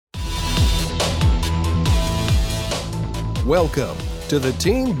Welcome to the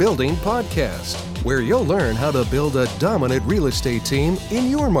Team Building Podcast, where you'll learn how to build a dominant real estate team in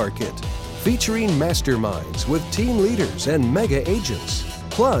your market, featuring masterminds with team leaders and mega agents,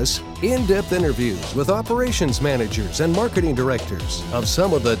 plus in-depth interviews with operations managers and marketing directors of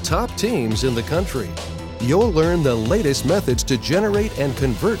some of the top teams in the country. You'll learn the latest methods to generate and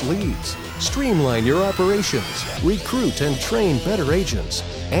convert leads, streamline your operations, recruit and train better agents,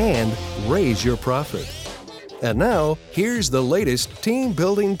 and raise your profit. And now, here's the latest Team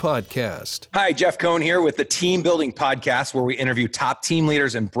Building Podcast. Hi, Jeff Cohn here with the Team Building Podcast, where we interview top team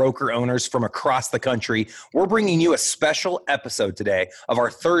leaders and broker owners from across the country. We're bringing you a special episode today of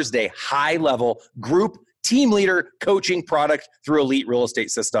our Thursday high-level group team leader coaching product through Elite Real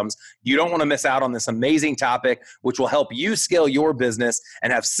Estate Systems. You don't want to miss out on this amazing topic, which will help you scale your business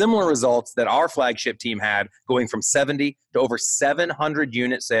and have similar results that our flagship team had, going from 70 to over 700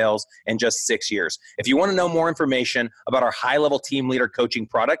 unit sales in just 6 years. If you want to know more information about our high-level team leader coaching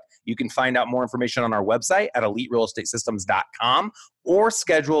product, you can find out more information on our website at eliterealestatesystems.com or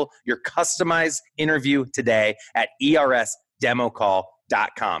schedule your customized interview today at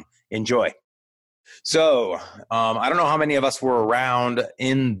ersdemocall.com. Enjoy. So I don't know how many of us were around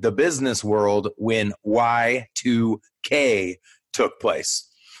in the business world when Y2K took place,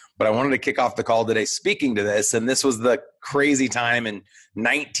 but I wanted to kick off the call today speaking to this. And this was the crazy time in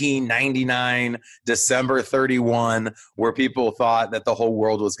 1999, December 31, where people thought that the whole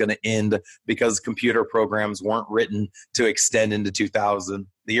world was going to end because computer programs weren't written to extend into the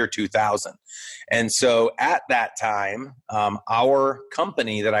year 2000. And so at that time, our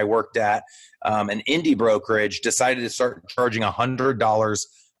company that I worked at, an indie brokerage, decided to start charging $100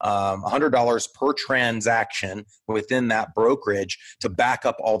 per transaction within that brokerage to back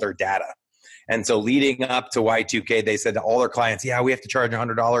up all their data. And so leading up to Y2K, they said to all their clients, yeah, we have to charge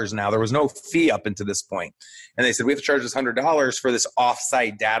 $100 now. There was no fee up until this point. And they said, we have to charge this $100 for this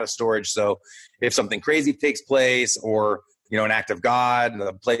offsite data storage. So if something crazy takes place, or an act of God,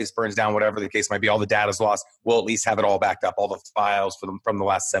 the place burns down, whatever the case might be, all the data's lost, we'll at least have it all backed up, all the files from the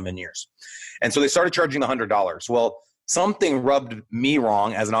last 7 years. And so they started charging the $100. Well, something rubbed me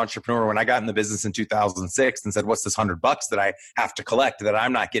wrong as an entrepreneur when I got in the business in 2006 and said, what's this $100 that I have to collect that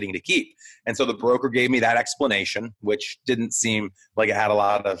I'm not getting to keep? And so the broker gave me that explanation, which didn't seem like it had a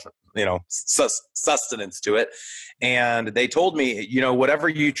lot of sustenance to it. And they told me, whatever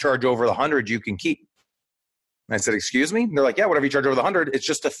you charge over the 100, you can keep. I said, excuse me? And they're like, yeah, whatever you charge over the 100, it's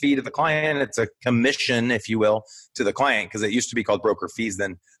just a fee to the client. It's a commission, if you will, to the client, because it used to be called broker fees.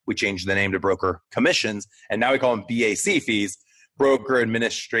 Then we changed the name to broker commissions, and now we call them BAC fees, broker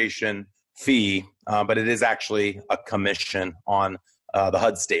administration fee, but it is actually a commission on the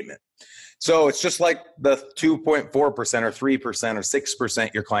HUD statement. So it's just like the 2.4% or 3% or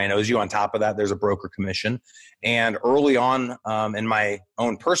 6% your client owes you. On top of that, there's a broker commission. And early on in my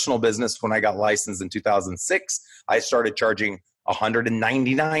own personal business, when I got licensed in 2006, I started charging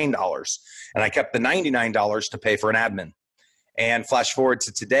 $199. And I kept the $99 to pay for an admin. And flash forward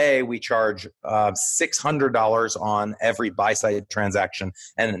to today, we charge $600 on every buy-side transaction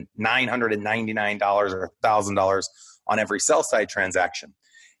and $999 or $1,000 on every sell-side transaction.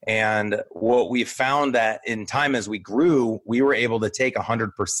 And what we found that in time as we grew, we were able to take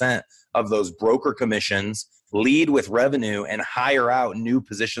 100% of those broker commissions, lead with revenue, and hire out new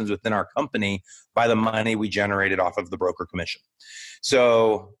positions within our company by the money we generated off of the broker commission.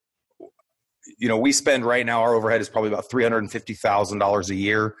 So, we spend right now, our overhead is probably about $350,000 a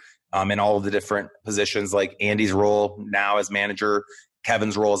year in all of the different positions, like Andy's role now as manager,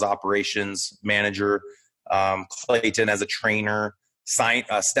 Kevin's role as operations manager, Clayton as a trainer,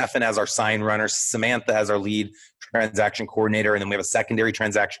 Stefan as our sign runner, Samantha as our lead transaction coordinator, and then we have a secondary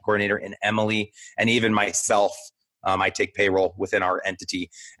transaction coordinator in Emily, and even myself. I take payroll within our entity,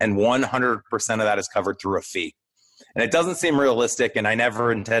 and 100% of that is covered through a fee. And it doesn't seem realistic, and I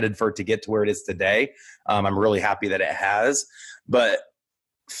never intended for it to get to where it is today. I'm really happy that it has, but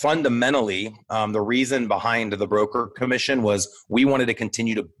fundamentally, the reason behind the broker commission was we wanted to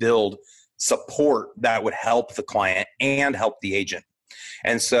continue to build support that would help the client and help the agent.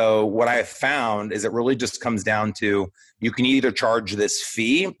 And so what I have found is it really just comes down to, you can either charge this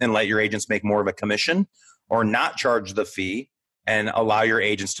fee and let your agents make more of a commission, or not charge the fee and allow your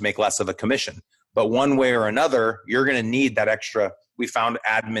agents to make less of a commission. But one way or another, you're going to need that extra. We found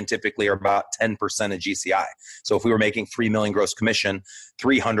admin typically are about 10% of GCI. So if we were making $3 million gross commission,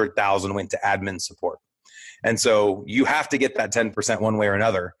 $300,000 went to admin support. And so you have to get that 10% one way or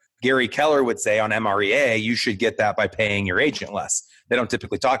another. Gary Keller would say on MREA, you should get that by paying your agent less. They don't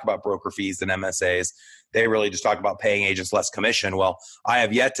typically talk about broker fees and MSAs. They really just talk about paying agents less commission. Well, I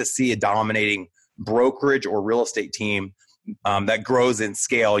have yet to see a dominating brokerage or real estate team that grows in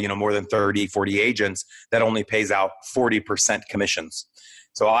scale, more than 30, 40 agents, that only pays out 40% commissions.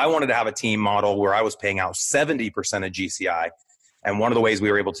 So I wanted to have a team model where I was paying out 70% of GCI. And one of the ways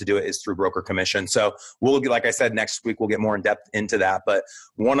we were able to do it is through broker commission. So like I said, next week, we'll get more in depth into that. But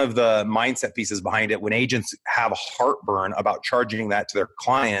one of the mindset pieces behind it, when agents have heartburn about charging that to their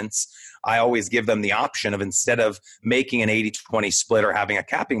clients, I always give them the option of, instead of making an 80-20 split or having a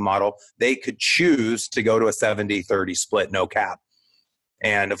capping model, they could choose to go to a 70-30 split, no cap.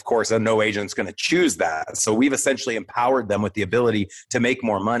 And of course, no agent's going to choose that. So we've essentially empowered them with the ability to make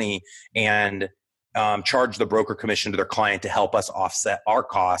more money and charge the broker commission to their client to help us offset our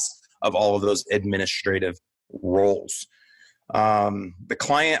costs of all of those administrative roles. The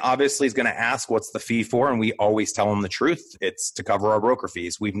client obviously is going to ask, what's the fee for? And we always tell them the truth. It's to cover our broker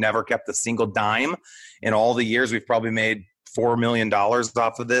fees. We've never kept a single dime in all the years. We've probably made $4 million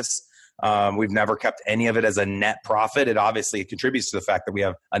off of this. We've never kept any of it as a net profit. It obviously contributes to the fact that we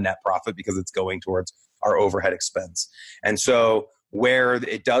have a net profit because it's going towards our overhead expense. And so where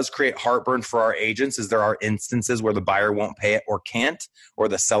it does create heartburn for our agents is there are instances where the buyer won't pay it or can't, or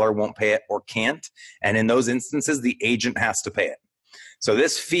the seller won't pay it or can't. And in those instances, the agent has to pay it. So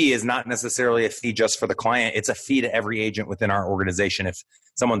this fee is not necessarily a fee just for the client. It's a fee to every agent within our organization. If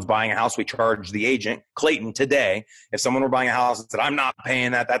someone's buying a house, we charge the agent. Clayton, today, if someone were buying a house and said, I'm not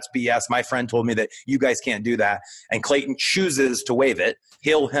paying that, that's BS. My friend told me that you guys can't do that. And Clayton chooses to waive it.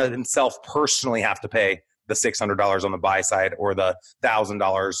 He'll himself personally have to pay the $600 on the buy side or the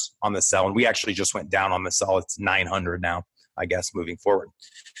 $1,000 on the sell. And we actually just went down on the sell. It's $900 now, I guess, moving forward.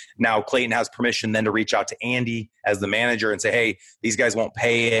 Now, Clayton has permission then to reach out to Andy as the manager and say, hey, these guys won't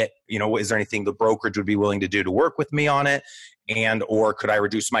pay it. Is there anything the brokerage would be willing to do to work with me on it? And, or could I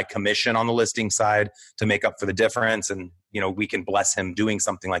reduce my commission on the listing side to make up for the difference? And, we can bless him doing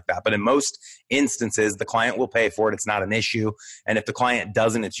something like that. But in most instances, the client will pay for it. It's not an issue. And if the client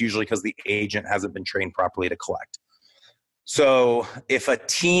doesn't, it's usually because the agent hasn't been trained properly to collect. So if a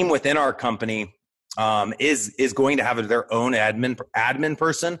team within our company is going to have their own admin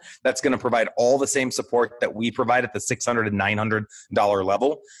person that's going to provide all the same support that we provide at the $600 and $900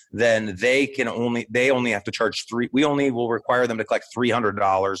 level, then they only have to charge we only will require them to collect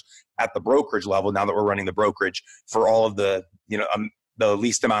 $300 at the brokerage level, now that we're running the brokerage, for all of the the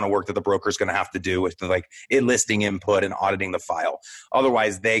least amount of work that the broker is going to have to do with listing input and auditing the file.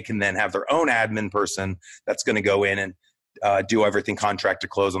 Otherwise, they can then have their own admin person that's going to go in and do everything contract to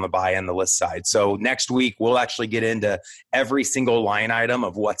close on the buy and the list side. So next week, we'll actually get into every single line item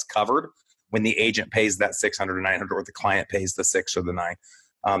of what's covered when the agent pays that $600 or $900 or the client pays the $6 or the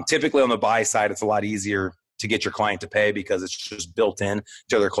 $9. Typically on the buy side, it's a lot easier to get your client to pay because it's just built in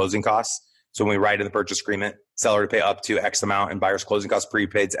to their closing costs. So when we write in the purchase agreement, seller to pay up to X amount and buyer's closing costs,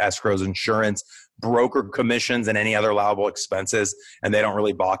 prepaids, escrows, insurance, broker commissions, and any other allowable expenses. And they don't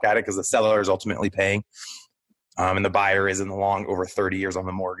really balk at it because the seller is ultimately paying. And the buyer is in the long over 30 years on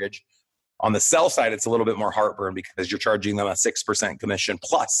the mortgage. On the sell side, it's a little bit more heartburn because you're charging them a 6% commission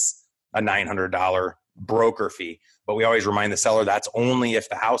plus a $900 broker fee. But we always remind the seller that's only if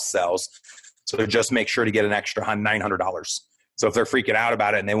the house sells. So just make sure to get an extra $900. So if they're freaking out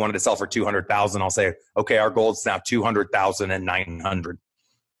about it and they wanted to sell for $200,000, I'll say, okay, our goal is now $200,000 and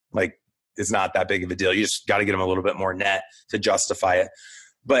 $900. It's not that big of a deal. You just got to get them a little bit more net to justify it.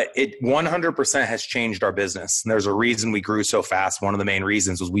 But it 100% has changed our business. And there's a reason we grew so fast. One of the main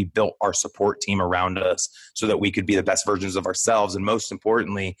reasons was we built our support team around us so that we could be the best versions of ourselves. And most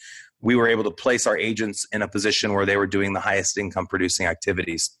importantly, we were able to place our agents in a position where they were doing the highest income producing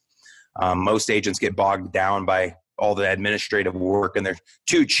activities. Most agents get bogged down by all the administrative work and they're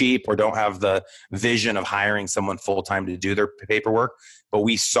too cheap or don't have the vision of hiring someone full-time to do their paperwork. But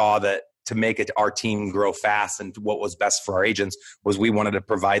we saw that to make our team grow fast, and what was best for our agents was we wanted to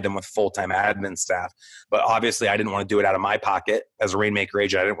provide them with full-time admin staff. But obviously I didn't want to do it out of my pocket as a Rainmaker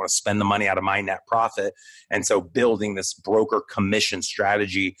agent. I didn't want to spend the money out of my net profit. And so building this broker commission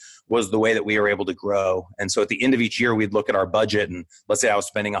strategy was the way that we were able to grow. And so at the end of each year, we'd look at our budget, and let's say I was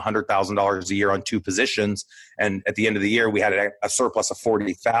spending $100,000 a year on 2 positions. And at the end of the year, we had a surplus of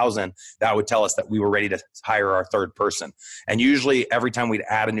 $40,000. That would tell us that we were ready to hire our third person. And usually every time we'd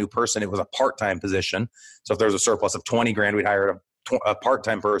add a new person, it was a part-time position. So if there was a surplus of $20,000, we'd hire a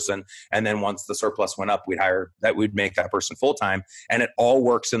part-time person. And then once the surplus went up, we'd make that person full-time. And it all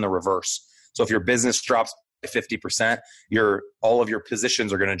works in the reverse. So if your business drops 50%, all of your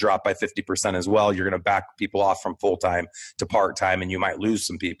positions are going to drop by 50% as well. You're going to back people off from full-time to part-time, and you might lose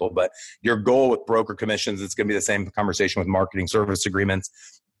some people. But your goal with broker commissions, it's going to be the same conversation with marketing service agreements,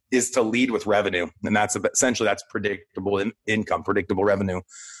 is to lead with revenue. And that's predictable income, predictable revenue.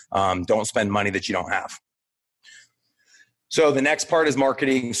 Don't spend money that you don't have. So the next part is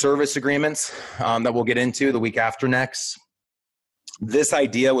marketing service agreements that we'll get into the week after next. This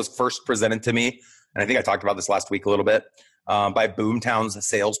idea was first presented to me, and I think I talked about this last week a little bit, by Boomtown's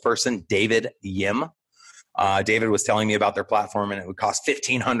salesperson, David Yim. David was telling me about their platform, and it would cost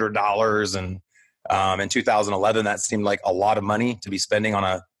 $1,500. And in 2011, that seemed like a lot of money to be spending on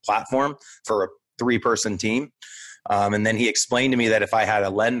a platform for a 3-person team. And then he explained to me that if I had a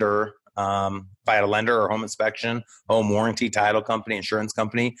lender, or home inspection, home warranty, title company, insurance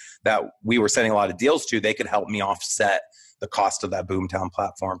company that we were sending a lot of deals to, they could help me offset the cost of that Boomtown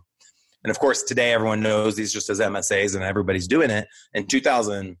platform. And of course, today everyone knows these just as MSAs and everybody's doing it. In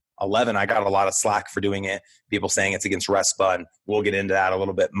 2011, I got a lot of slack for doing it. People saying it's against RESPA, and we'll get into that a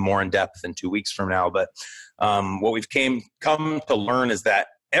little bit more in depth in 2 weeks from now. But what we've come to learn is that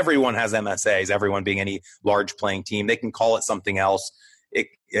everyone has MSAs, everyone being any large playing team. They can call it something else.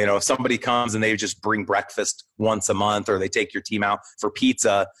 If somebody comes and they just bring breakfast once a month, or they take your team out for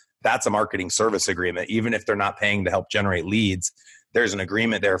pizza, that's a marketing service agreement. Even if they're not paying to help generate leads, there's an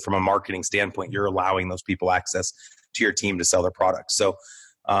agreement there from a marketing standpoint. You're allowing those people access to your team to sell their products. So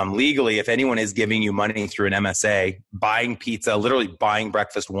legally, if anyone is giving you money through an MSA, buying pizza, literally buying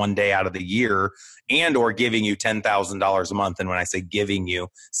breakfast one day out of the year, and or giving you $10,000 a month. And when I say giving you,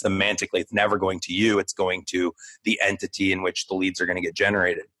 semantically, it's never going to you. It's going to the entity in which the leads are going to get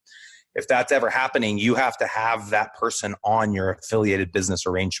generated. If that's ever happening, you have to have that person on your affiliated business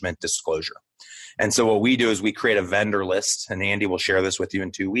arrangement disclosure. And so what we do is we create a vendor list, and Andy will share this with you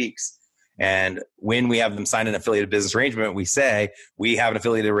in 2 weeks. And when we have them sign an affiliated business arrangement, we say we have an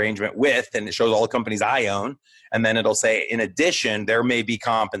affiliated arrangement with, and it shows all the companies I own. And then it'll say, in addition, there may be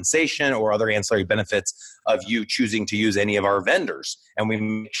compensation or other ancillary benefits of you choosing to use any of our vendors. And we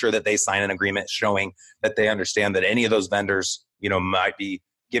make sure that they sign an agreement showing that they understand that any of those vendors, might be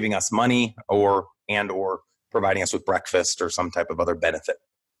giving us money or providing us with breakfast or some type of other benefit.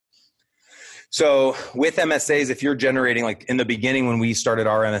 So with MSAs, if you're generating, like in the beginning when we started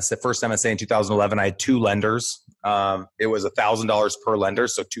our first MSA in 2011, I had 2 lenders. It was $1,000 per lender,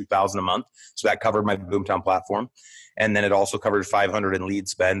 so $2,000 a month. So that covered my Boomtown platform. And then it also covered $500 in lead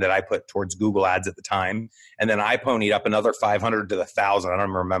spend that I put towards Google ads at the time. And then I ponied up another $500 to the $1,000. I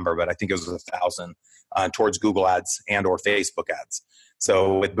don't remember, but I think it was $1,000 towards Google ads and or Facebook ads.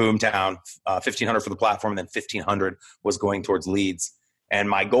 So with Boomtown, $1,500 for the platform, and then $1,500 was going towards leads. And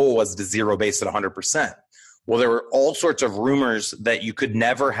my goal was to zero base at 100%. Well, there were all sorts of rumors that you could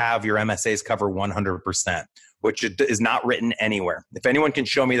never have your MSAs cover 100%, which is not written anywhere. If anyone can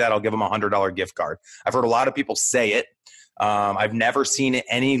show me that, I'll give them a $100 gift card. I've heard a lot of people say it. I've never seen it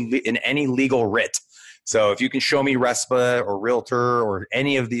in any legal writ. So if you can show me RESPA or Realtor or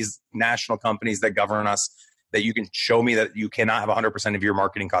any of these national companies that govern us, that you can show me that you cannot have 100% of your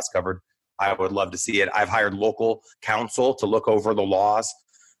marketing costs covered, I would love to see it. I've hired local counsel to look over the laws,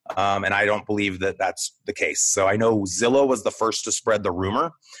 and I don't believe that that's the case. So I know Zillow was the first to spread the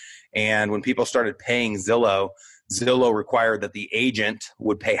rumor, and when people started paying Zillow required that the agent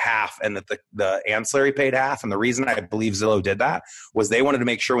would pay half and that the ancillary paid half. And the reason I believe Zillow did that was they wanted to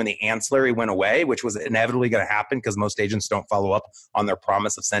make sure when the ancillary went away, which was inevitably going to happen because most agents don't follow up on their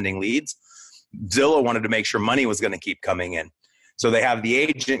promise of sending leads, Zillow wanted to make sure money was going to keep coming in. So they have the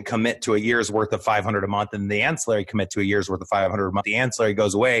agent commit to a year's worth of $500 a month, and the ancillary commit to a year's worth of $500 a month. The ancillary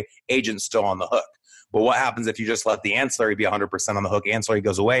goes away, agent's still on the hook. But what happens if you just let the ancillary be 100% on the hook? Ancillary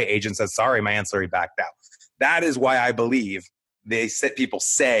goes away, agent says, sorry, my ancillary backed out. That is why I believe people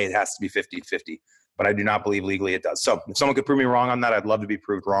say it has to be 50-50, but I do not believe legally it does. So if someone could prove me wrong on that, I'd love to be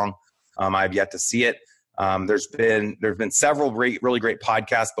proved wrong. I've yet to see it. There's been several really great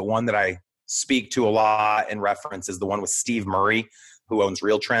podcasts, but one that I speak to a lot in reference is the one with Steve Murray, who owns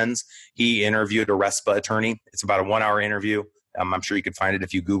Real Trends. He interviewed a RESPA attorney. It's about a 1-hour interview. I'm sure you could find it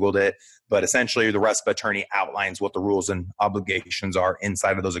if you Googled it. But essentially, the RESPA attorney outlines what the rules and obligations are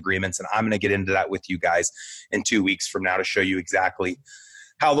inside of those agreements. And I'm going to get into that with you guys in 2 weeks from now to show you exactly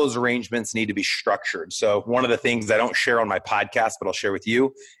how those arrangements need to be structured. So one of the things I don't share on my podcast, but I'll share with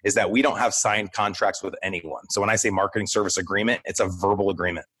you, is that we don't have signed contracts with anyone. So when I say marketing service agreement, it's a verbal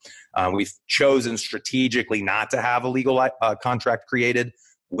agreement. We've chosen strategically not to have a legal contract created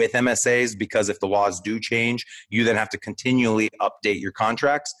with MSAs because if the laws do change, you then have to continually update your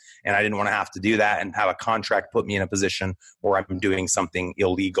contracts. And I didn't want to have to do that and have a contract put me in a position where I'm doing something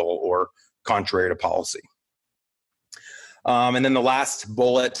illegal or contrary to policy. And then the last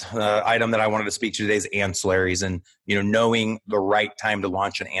bullet item that I wanted to speak to today is ancillaries and, knowing the right time to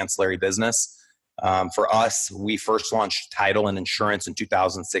launch an ancillary business. For us, we first launched title and insurance in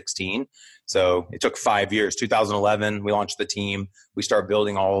 2016. So it took 5 years. 2011, we launched the team. We started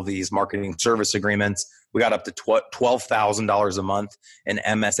building all of these marketing service agreements. We got up to $12,000 a month in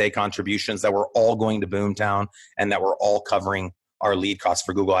MSA contributions that were all going to Boomtown and that were all covering our lead costs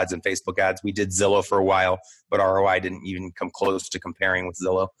for Google Ads and Facebook ads. We did Zillow for a while, but ROI didn't even come close to comparing with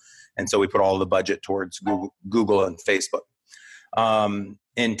Zillow. And so we put all the budget towards Google and Facebook.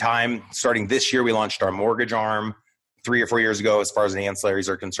 In time, starting this year, we launched our mortgage arm. 3 or 4 years ago, as far as the ancillaries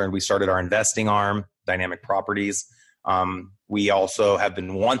are concerned, we started our investing arm, Dynamic Properties. We also have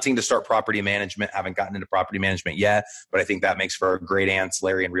been wanting to start property management, haven't gotten into property management yet, but I think that makes for a great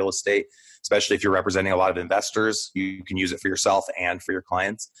ancillary in real estate, especially if you're representing a lot of investors. You can use it for yourself and for your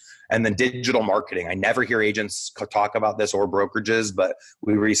clients. And then digital marketing. I never hear agents talk about this or brokerages, but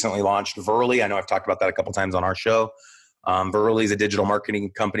we recently launched Verly. I know I've talked about that a couple times on our show. Verly is a digital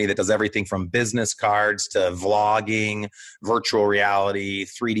marketing company that does everything from business cards to vlogging, virtual reality,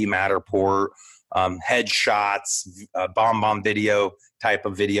 3D Matterport, headshots, bomb video type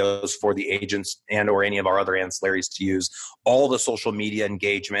of videos for the agents and or any of our other ancillaries to use. All the social media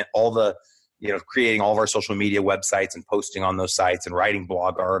engagement, all the, creating all of our social media websites and posting on those sites and writing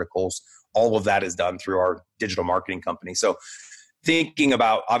blog articles. All of that is done through our digital marketing company. So thinking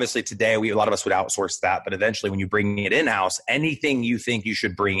about, obviously today, a lot of us would outsource that, but eventually when you bring it in-house, anything you think you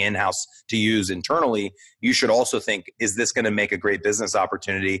should bring in-house to use internally, you should also think, is this going to make a great business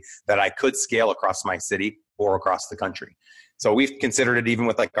opportunity that I could scale across my city or across the country? So we've considered it even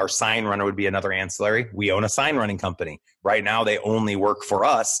with like our sign runner would be another ancillary. We own a sign running company. Right now, they only work for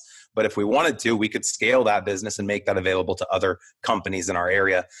us. But if we wanted to, we could scale that business and make that available to other companies in our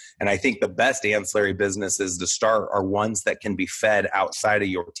area. And I think the best ancillary businesses to start are ones that can be fed outside of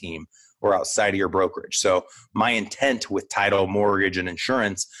your team or outside of your brokerage. So my intent with title, mortgage, and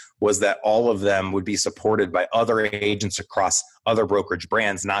insurance was that all of them would be supported by other agents across other brokerage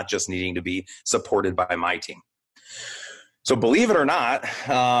brands, not just needing to be supported by my team. So believe it or not,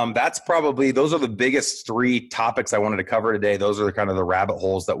 those are the biggest 3 topics I wanted to cover today. Those are kind of the rabbit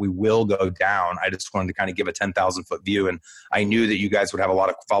holes that we will go down. I just wanted to kind of give a 10,000 foot view. And I knew that you guys would have a lot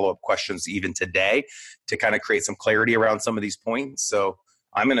of follow-up questions even today to kind of create some clarity around some of these points. So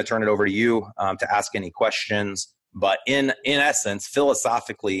I'm going to turn it over to you to ask any questions. But in essence,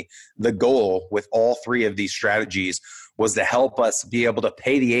 philosophically, the goal with all 3 of these strategies was to help us be able to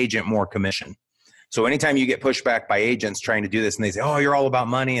pay the agent more commission. So anytime you get pushback by agents trying to do this and they say, oh, you're all about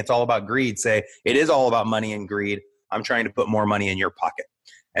money, it's all about greed, say, it is all about money and greed. I'm trying to put more money in your pocket.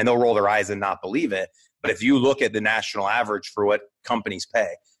 And they'll roll their eyes and not believe it. But if you look at the national average for what companies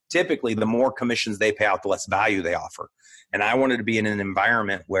pay, typically the more commissions they pay out, the less value they offer. And I wanted to be in an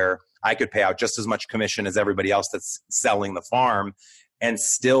environment where I could pay out just as much commission as everybody else that's selling the farm and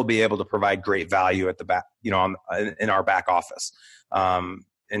still be able to provide great value at the back, in our back office.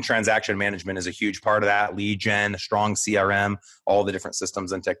 And transaction management is a huge part of that. Lead gen, a strong CRM, all the different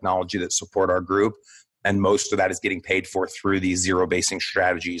systems and technology that support our group. And most of that is getting paid for through these zero basing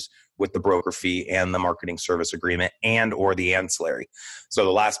strategies with the broker fee and the marketing service agreement and or the ancillary. So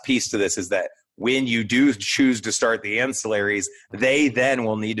the last piece to this is that when you do choose to start the ancillaries, they then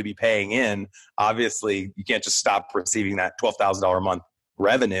will need to be paying in. Obviously, you can't just stop receiving that $12,000 a month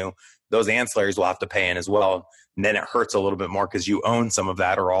revenue. Those ancillaries will have to pay in as well. And then it hurts a little bit more because you own some of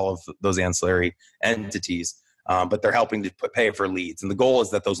that or all of those ancillary entities. But they're helping to pay for leads. And the goal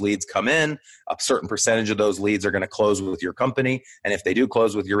is that those leads come in. A certain percentage of those leads are going to close with your company. And if they do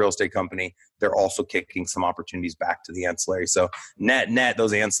close with your real estate company, they're also kicking some opportunities back to the ancillary. So net,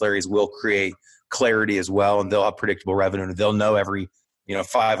 those ancillaries will create clarity as well. And they'll have predictable revenue. And they'll know every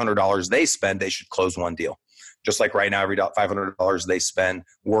 $500 they spend, they should close one deal. Just like right now, every $500 they spend,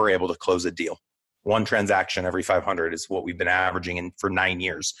 we're able to close a deal. One transaction every 500 is what we've been averaging for 9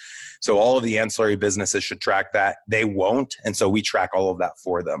 years. So all of the ancillary businesses should track that. They won't. And so we track all of that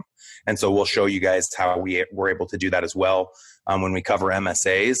for them. And so we'll show you guys how we're able to do that as well when we cover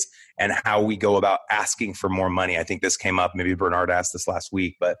MSAs and how we go about asking for more money. I think this came up, maybe Bernard asked this last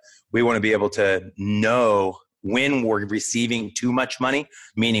week, but we want to be able to know when we're receiving too much money,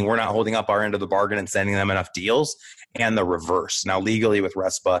 meaning we're not holding up our end of the bargain and sending them enough deals, and the reverse. Now, legally with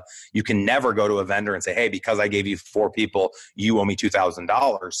RESPA, you can never go to a vendor and say, hey, because I gave you 4 people, you owe me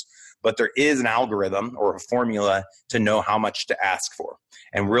 $2,000. But there is an algorithm or a formula to know how much to ask for.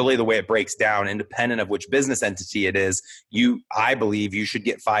 And really the way it breaks down, independent of which business entity it is, I believe you should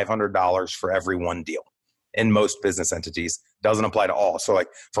get $500 for every one deal. In most business entities, doesn't apply to all. So like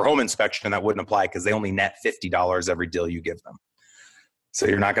for home inspection, that wouldn't apply because they only net $50 every deal you give them. So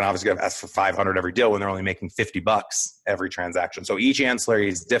you're not going to obviously ask for 500 every deal when they're only making $50 every transaction. So each ancillary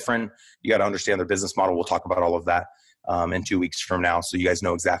is different. You got to understand their business model. We'll talk about all of that in 2 weeks from now, so you guys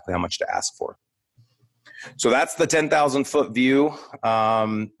know exactly how much to ask for. So that's the 10,000 foot view.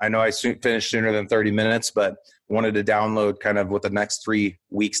 I know I finished sooner than 30 minutes, but wanted to download kind of what the next 3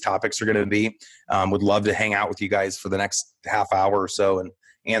 weeks topics are going to be. Would love to hang out with you guys for the next half hour or so and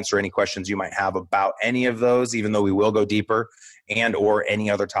answer any questions you might have about any of those, even though we will go deeper, and or any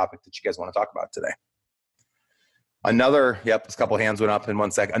other topic that you guys want to talk about today. A couple of hands went up in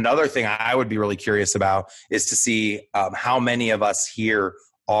 1 second. Another thing I would be really curious about is to see how many of us here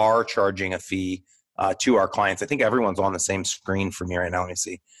are charging a fee to our clients. I think everyone's on the same screen for me right now. Let me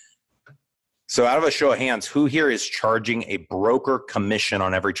see. So out of a show of hands, who here is charging a broker commission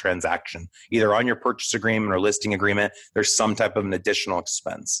on every transaction? Either on your purchase agreement or listing agreement, there's some type of an additional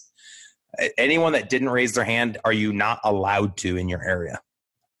expense. Anyone that didn't raise their hand, are you not allowed to in your area?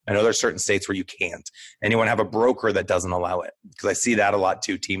 I know there's certain states where you can't. Anyone have a broker that doesn't allow it? Because I see that a lot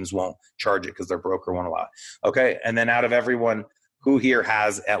too. Teams won't charge it because their broker won't allow it. Okay, and then out of everyone, who here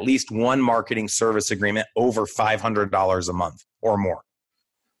has at least one marketing service agreement over $500 a month or more?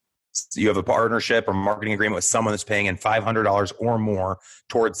 So you have a partnership or marketing agreement with someone that's paying in $500 or more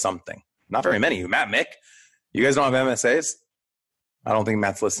towards something. Not very many of you. Matt, Mick, you guys don't have MSAs? I don't think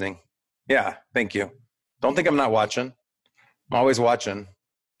Matt's listening. Yeah, thank you. Don't think I'm not watching. I'm always watching.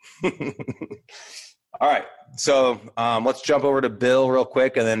 All right. So let's jump over to Bill real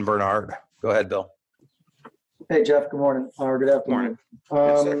quick and then Bernard. Go ahead, Bill. Hey, Jeff. Good morning or good afternoon.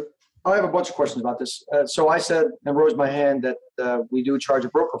 Yes, I have a bunch of questions about this. So I said and rose my hand that we do charge a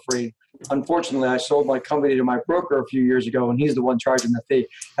broker fee. Unfortunately, I sold my company to my broker a few years ago, and he's the one charging the fee.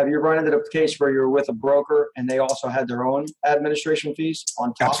 Have you run into the case where you're with a broker and they also had their own administration fees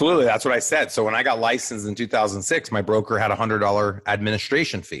on top? Absolutely. That's what I said. So when I got licensed in 2006, my broker had a $100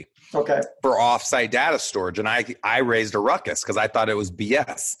 administration fee. Okay. For offsite data storage. And I raised a ruckus because I thought it was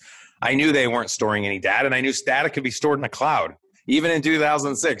BS. I knew they weren't storing any data, and I knew data could be stored in the cloud. Even in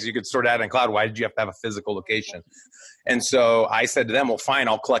 2006, you could store data in cloud. Why did you have to have a physical location? And so I said to them, well, fine,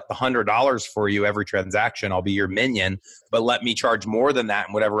 I'll collect the $100 for you every transaction. I'll be your minion, but let me charge more than that.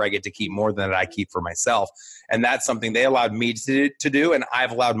 And whatever I get to keep more than that, I keep for myself. And that's something they allowed me to do. And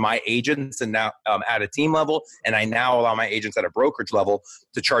I've allowed my agents and now at a team level, and I now allow my agents at a brokerage level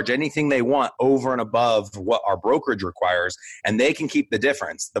to charge anything they want over and above what our brokerage requires. And they can keep the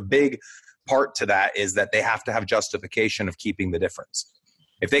difference. The big part to that is that they have to have justification of keeping the difference.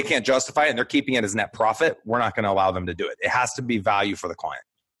 If they can't justify it and they're keeping it as net profit, we're not going to allow them to do it. It has to be value for the client.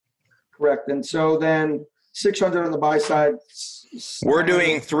 Correct. And so then 600 on the buy side. We're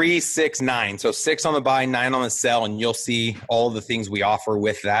doing 3, 6, 9. So 6 on the buy, 9 on the sell, and you'll see all the things we offer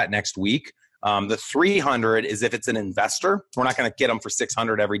with that next week. The 300 is if it's an investor. We're not going to get them for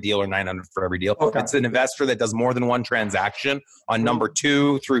 600 every deal or 900 for every deal. Okay. If it's an investor that does more than one transaction on number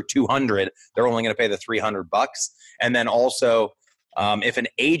 2 through 200, they're only going to pay the $300. And then also, if an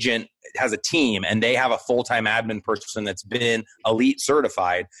agent has a team and they have a full-time admin person that's been elite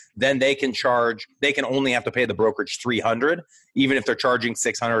certified, then they can only have to pay the brokerage $300. Even if they're charging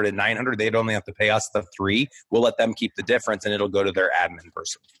 $600 and $900, they'd only have to pay us the $300. We'll let them keep the difference and it'll go to their admin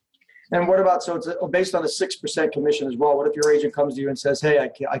person. And what about, so it's based on a 6% commission as well. What if your agent comes to you and says, hey,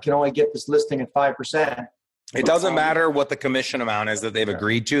 I can only get this listing at 5%? It doesn't matter what the commission amount is that they've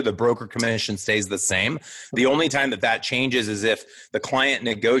agreed to. The broker commission stays the same. The only time that changes is if the client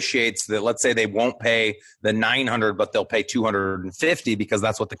negotiates that, let's say they won't pay the $900, but they'll pay $250 because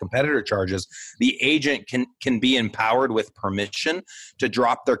that's what the competitor charges. The agent can be empowered with permission to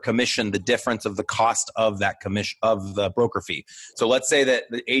drop their commission, the difference of the cost of that commission of the broker fee. So let's say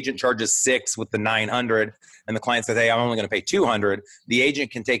that the agent charges $6 with the $900 and the client says, hey, I'm only going to pay $200. The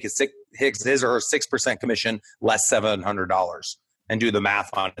agent can take his or her 6% commission less $700 and do the math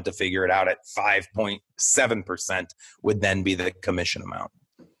on it to figure it out at 5.7% would then be the commission amount.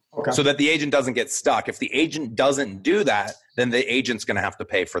 Okay. So that the agent doesn't get stuck. If the agent doesn't do that, then the agent's going to have to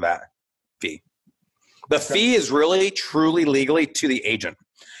pay for that fee. The fee is really, truly, legally to the agent.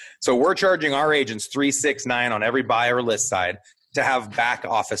 So we're charging our agents $369 on every buy or list side to have back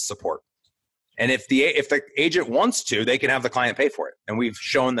office support. And if the agent wants to, they can have the client pay for it. And we've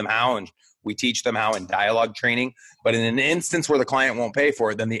shown them how, and we teach them how in dialogue training. But in an instance where the client won't pay for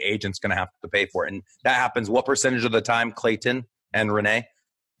it, then the agent's going to have to pay for it. And that happens what percentage of the time, Clayton and Renee?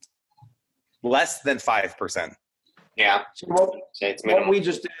 Less than 5%. Yeah. So what we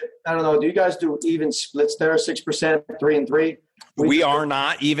just did, I don't know, do you guys do even splits there, 6%, 3 and 3? We are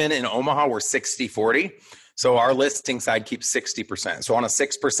not even in Omaha. We're 60-40. So our listing side keeps 60%. So on a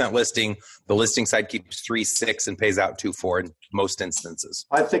 6% listing, the listing side keeps 3.6 and pays out 2.4 in most instances.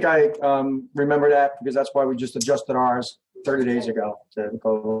 I think I remember that because that's why we just adjusted ours 30 days ago to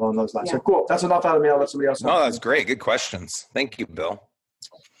go along those lines. So cool. That's enough out of me. I'll let somebody else know. No, that's great. Good questions. Thank you, Bill.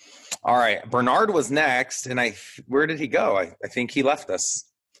 All right. Bernard was next. And where did he go? I think he left us.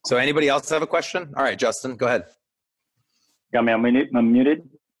 So anybody else have a question? All right, Justin, go ahead. Got me I'm muted?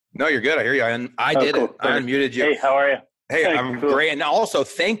 No, you're good. I hear you. I did it. I unmuted you. Hey, how are you? Hey, I'm great. And also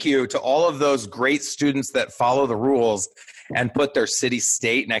thank you to all of those great students that follow the rules and put their city,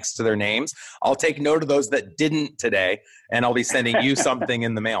 state next to their names. I'll take note of those that didn't today, and I'll be sending you something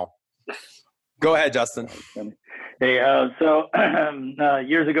in the mail. Go ahead, Justin. Hey, so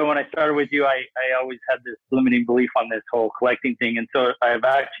years ago when I started with you, I always had this limiting belief on this whole collecting thing. And so I've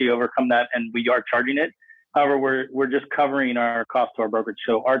actually overcome that, and we are charging it. However, we're just covering our cost to our brokerage.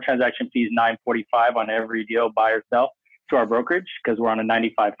 So our transaction fee is $9.45 on every deal, buy or sell, to our brokerage, because we're on a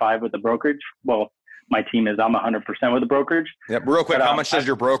 95.5 with the brokerage. Well, my team is, I'm 100% with the brokerage. Yep. Real quick, how much does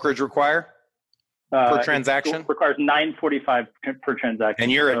your brokerage require per transaction? It requires $9.45 per transaction.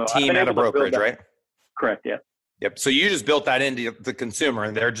 And you're a team at a brokerage, right? Correct, yeah. Yep. So you just built that into the consumer,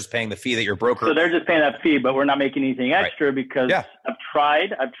 and they're just paying the fee that your broker. So they're just paying that fee, but we're not making anything extra because I've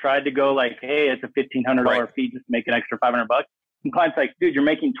tried to go like, hey, it's a $1,500 fee just to make an extra $500. And clients like, dude, you're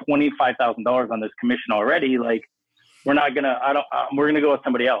making $25,000 on this commission already. Like, we're not gonna. We're gonna go with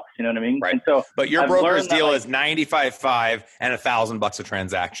somebody else. You know what I mean? Right. And so, but your broker's deal is 95.5 and $1,000 a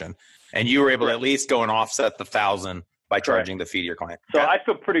transaction, and you were able to at least go and offset the $1,000 by charging the fee to your client. So I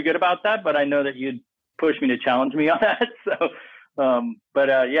feel pretty good about that, but I know that you'd push me to challenge me on that. So,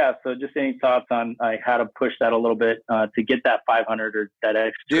 so just any thoughts on how to push that a little bit to get that 500 or that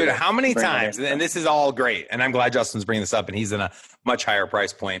extra? Dude, how many times, and this is all great, and I'm glad Justin's bringing this up, and he's in a much higher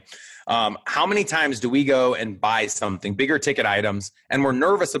price point. How many times do we go and buy something, bigger ticket items, and we're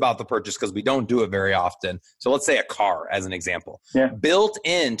nervous about the purchase because we don't do it very often? So let's say a car as an example. Yeah. Built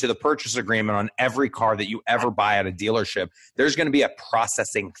into the purchase agreement on every car that you ever buy at a dealership, there's going to be a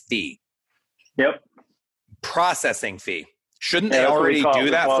processing fee. Yep. Processing fee. Shouldn't they already do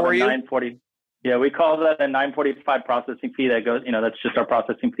that for you? Yeah, we call that a 945 processing fee. That goes, that's just our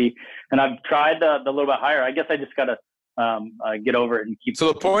processing fee. And I've tried the little bit higher. I guess I just got to get over it and keep. So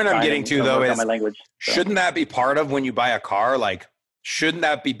the point I'm getting to though is, my language. Shouldn't that be part of when you buy a car? Like, shouldn't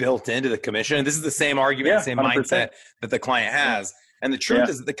that be built into the commission? And this is the same argument, the same 100%. Mindset that the client has. And the truth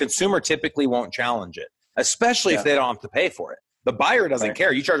is that the consumer typically won't challenge it, especially if they don't have to pay for it. The buyer doesn't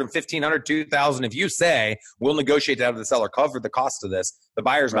care. You charge them $1,500, $2,000. If you say, we'll negotiate to have the seller cover the cost of this, the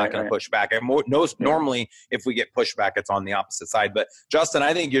buyer's not going to push back. And normally, if we get pushback, it's on the opposite side. But Justin,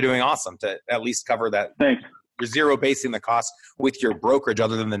 I think you're doing awesome to at least cover that. Thanks. You're zero basing the cost with your brokerage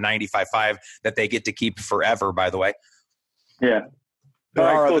other than the 95.5 that they get to keep forever, by the way. Yeah. There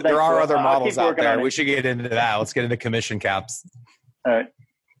are other models out there. We should get into that. Let's get into commission caps. All right.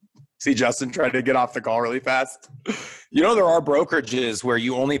 See Justin trying to get off the call really fast. There are brokerages where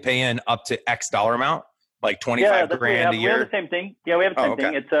you only pay in up to X dollar amount, like 25 grand a year. We have the same thing. Yeah, we have the same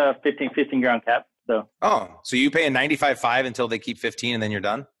thing. It's a 15 grand cap. So you pay a 95.5 until they keep 15 and then you're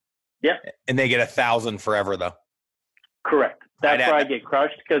done? Yeah. And they get 1,000 forever though. Correct. That's where I get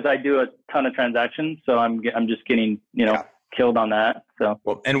crushed because I do a ton of transactions. So I'm just getting, killed on that. So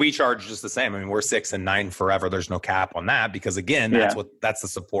and we charge just the same. I mean, we're 6 and 9 forever. There's no cap on that because again, that's the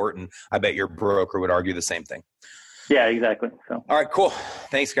support. And I bet your broker would argue the same thing. Yeah, exactly. So all right, cool.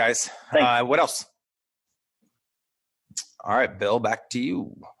 Thanks, guys. Thanks. What else? All right, Bill, back to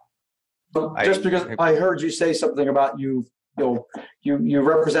you. Just because I heard you say something about you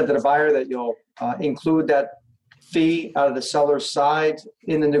represented a buyer that you'll include that fee out of the seller's side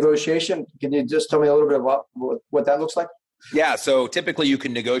in the negotiation. Can you just tell me a little bit about what that looks like? Yeah. So typically you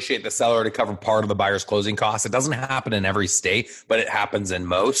can negotiate the seller to cover part of the buyer's closing costs. It doesn't happen in every state, but it happens in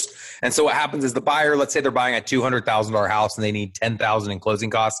most. And so what happens is the buyer, let's say they're buying a $200,000 house and they need $10,000 in closing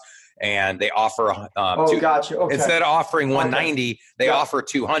costs. And they offer gotcha. Okay. Instead of offering 190, they offer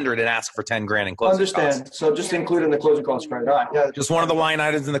 200 and ask for 10 grand in closing costs. So just include in the closing costs, right? All right. Yeah. Just one of the line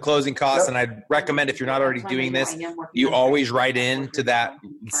items in the closing costs. And I'd recommend if you're not already doing this, you always write into that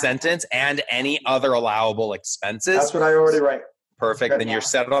sentence and any other allowable expenses. That's what I already write. Perfect. Then you're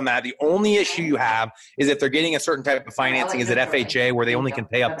set on that. The only issue you have is if they're getting a certain type of financing, is it FHA where they only can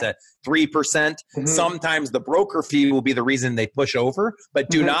pay up to 3%. Mm-hmm. Sometimes the broker fee will be the reason they push over,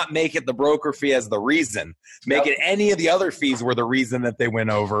 but do not make it the broker fee as the reason. Make it any of the other fees were the reason that they went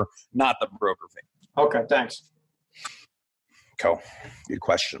over, not the broker fee. Okay, thanks. Cool. Good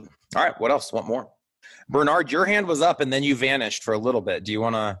question. All right. What else? Want more? Bernard, your hand was up and then you vanished for a little bit. Do you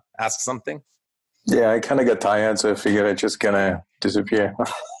want to ask something? Yeah, I kind of got tired, so I figured I'd just gonna disappear.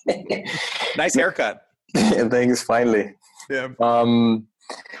 Nice haircut. Thanks, finally. Yeah.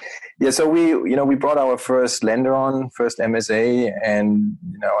 So we brought our first lender on, first MSA, and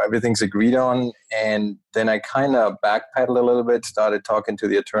everything's agreed on. And then I kind of backpedaled a little bit, started talking to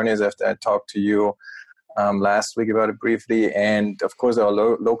the attorneys after I talked to you last week about it briefly. And of course, our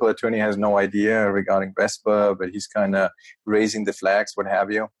local attorney has no idea regarding RESPA, but he's kind of raising the flags, what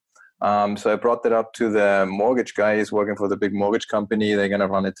have you. So I brought that up to the mortgage guy. He's working for the big mortgage company. They're going to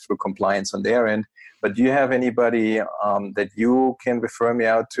run it through compliance on their end. But do you have anybody that you can refer me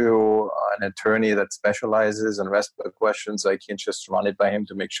out to, an attorney that specializes in RESPA questions? I can just run it by him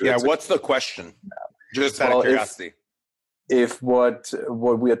to make sure. Yeah, what's the question? Just out of curiosity. If what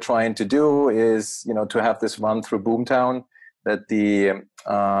we are trying to do is, to have this run through Boomtown, that the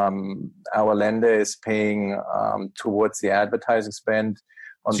our lender is paying towards the advertising spend.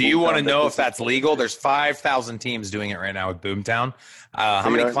 So you want to know if that's legal? There's 5,000 teams doing it right now with Boomtown. How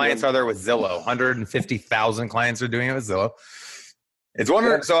many clients are there with Zillow? 150,000 clients are doing it with Zillow. It's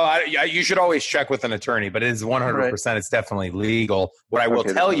 100. So you should always check with an attorney, but it is 100%. Right. It's definitely legal. What I will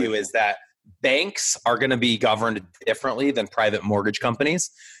tell you is that banks are going to be governed differently than private mortgage companies.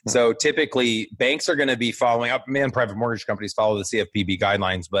 So typically banks are going to be following up, private mortgage companies follow the CFPB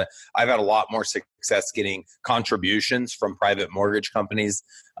guidelines, but I've had a lot more success getting contributions from private mortgage companies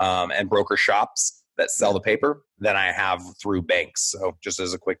and broker shops that sell the paper than I have through banks. So just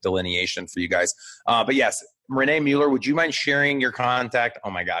as a quick delineation for you guys. But yes, Renee Mueller, would you mind sharing your contact? Oh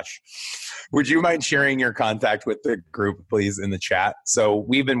my gosh. Would you mind sharing your contact with the group, please, in the chat? So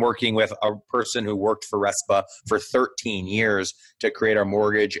we've been working with a person who worked for RESPA for 13 years to create our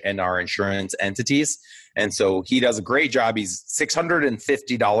mortgage and our insurance entities. And so he does a great job. He's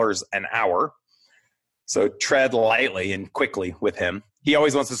 $650 an hour. So tread lightly and quickly with him. He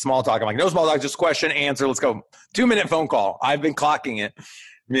always wants a small talk. I'm like, no small talk, just question, answer. Let's go. 2-minute phone call. I've been clocking it.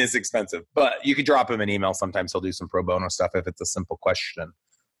 I mean, it's expensive, but you could drop him an email. Sometimes he'll do some pro bono stuff if it's a simple question.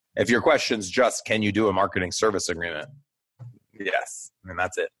 If your question's just, can you do a marketing service agreement? Yes. And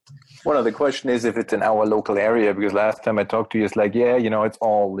that's it. One other question is if it's in our local area, because last time I talked to you, it's like, yeah, it's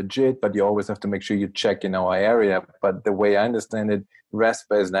all legit, but you always have to make sure you check in our area. But the way I understand it,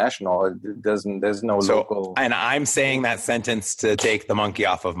 RESPA is national. It doesn't, there's no local. And I'm saying that sentence to take the monkey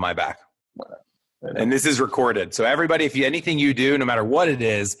off of my back. And this is recorded. So everybody, if anything you do, no matter what it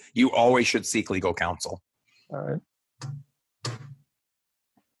is, you always should seek legal counsel. All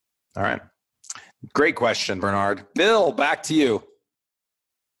right. Great question, Bernard. Bill, back to you.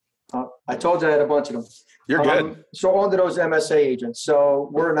 I told you I had a bunch of them. You're good. So on to those MSA agents. So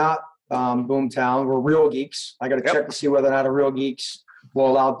we're not Boomtown. We're Real Geeks. I got to check to see whether or not a Real Geeks will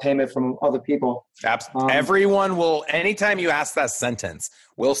allow payment from other people. Absolutely. Everyone will, anytime you ask that sentence,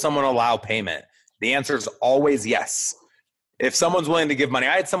 will someone allow payment? The answer is always yes. If someone's willing to give money,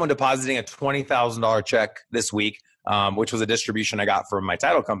 I had someone depositing a $20,000 check this week, which was a distribution I got from my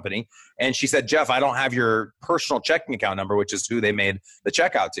title company. And she said, Jeff, I don't have your personal checking account number, which is who they made the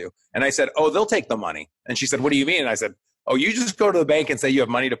check out to. And I said, oh, they'll take the money. And she said, what do you mean? And I said, oh, you just go to the bank and say you have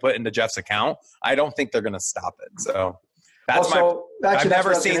money to put into Jeff's account. I don't think they're going to stop it. So that's I've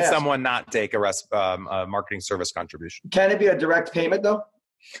never seen someone not take a marketing service contribution. Can it be a direct payment though?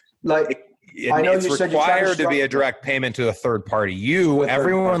 It's required to be a direct payment to a third party.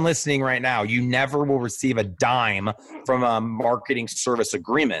 Everyone listening right now, you never will receive a dime from a marketing service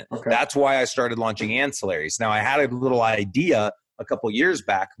agreement. Okay. That's why I started launching ancillaries. Now, I had a little idea a couple years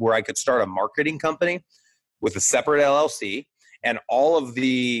back where I could start a marketing company with a separate LLC. And all of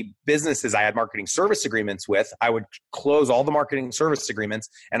the businesses I had marketing service agreements with, I would close all the marketing service agreements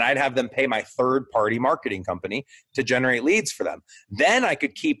and I'd have them pay my third-party marketing company to generate leads for them. Then I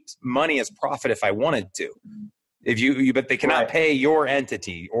could keep money as profit if I wanted to. But they cannot pay your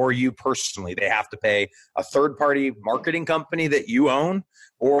entity or you personally. They have to pay a third-party marketing company that you own,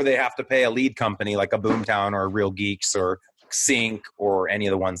 or they have to pay a lead company like a Boomtown or a Real Geeks or Sync or any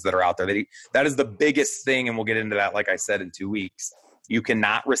of the ones that are out there. That is the biggest thing, and we'll get into that, like I said, in 2 weeks. You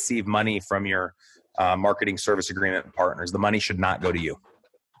cannot receive money from your marketing service agreement partners. The money should not go to you.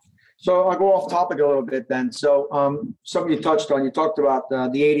 So I'll go off topic a little bit then. So something you touched on, you talked about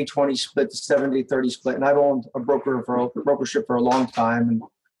the 80-20 split, the 70-30 split, and I've owned a brokership for a long time, and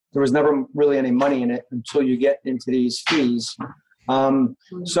there was never really any money in it until you get into these fees.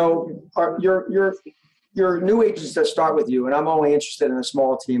 So your new agents that start with you, and I'm only interested in a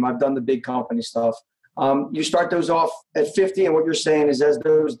small team. I've done the big company stuff. You start those off at 50, and what you're saying is as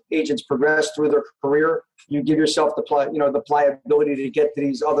those agents progress through their career, you give yourself the pliability to get to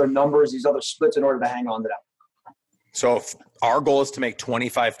these other numbers, these other splits in order to hang on to them. So if our goal is to make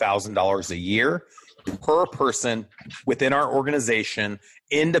 $25,000 a year per person within our organization,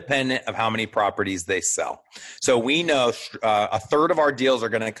 independent of how many properties they sell. So we know a third of our deals are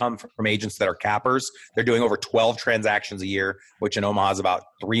going to come from agents that are cappers. They're doing over 12 transactions a year, which in Omaha is about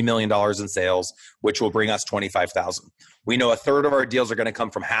 $3 million in sales, which will bring us $25,000. We know a third of our deals are going to come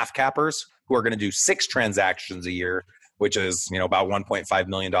from half cappers who are going to do 6 transactions a year, which is, about $1.5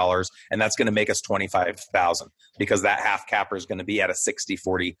 million. And that's going to make us $25,000 because that half capper is going to be at a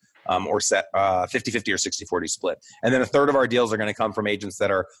 60-40 or 50-50 or 60-40 split. And then a third of our deals are going to come from agents that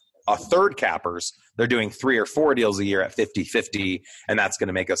are a third cappers. They're doing 3 or 4 deals a year at 50-50. And that's going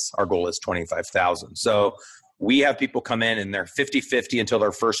to make us, our goal is $25,000. So we have people come in and they're 50-50 until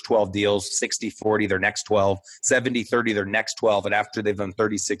their first 12 deals, 60-40 their next 12, 70-30 their next 12. And after they've done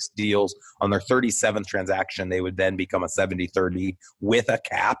 36 deals on their 37th transaction, they would then become a 70-30 with a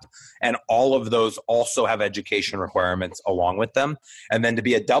cap. And all of those also have education requirements along with them. And then to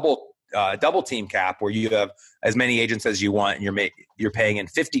be a double team cap where you have as many agents as you want and you're paying in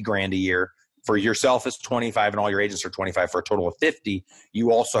 $50,000 a year. For yourself is 25 and all your agents are 25 for a total of 50.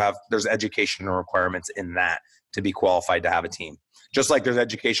 You also have, there's education requirements in that to be qualified to have a team. Just like there's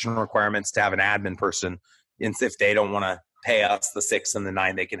education requirements to have an admin person. And if they don't want to pay us the 6 and the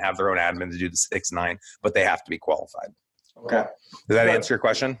 9, they can have their own admin to do the 6, 9, but they have to be qualified. Okay. Does that answer your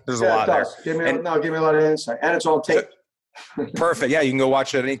question? There's a lot there. Give me a lot of insight. And it's all tape. Perfect. Yeah, you can go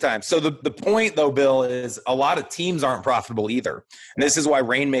watch it anytime. So the point, though, Bill, is a lot of teams aren't profitable either. And this is why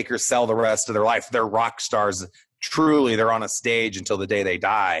rainmakers sell the rest of their life. They're rock stars. Truly, they're on a stage until the day they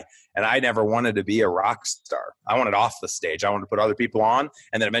die. And I never wanted to be a rock star. I wanted off the stage. I wanted to put other people on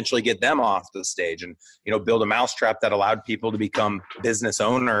and then eventually get them off the stage and, build a mousetrap that allowed people to become business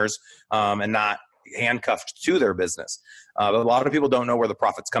owners and not handcuffed to their business. But a lot of people don't know where the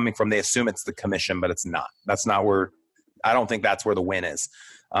profit's coming from. They assume it's the commission, but it's not. That's not where – I don't think that's where the win is.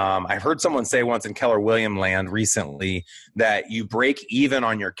 I heard someone say once in Keller Williams land recently that you break even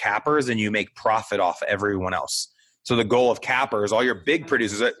on your cappers and you make profit off everyone else. So the goal of cappers, all your big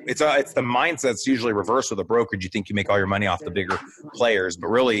producers, it's the mindset's usually reversed with a brokerage. You think you make all your money off the bigger players, but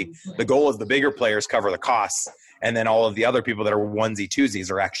really the goal is the bigger players cover the costs. And then all of the other people that are onesie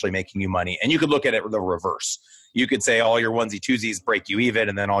twosies are actually making you money. And you could look at it the reverse. You could say all your onesie twosies break you even,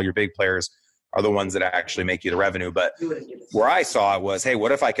 and then all your big players are the ones that actually make you the revenue. But where I saw it was, hey,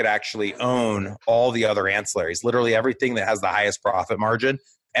 what if I could actually own all the other ancillaries? Literally everything that has the highest profit margin,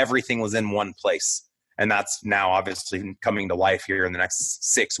 everything was in one place. And that's now obviously coming to life here in the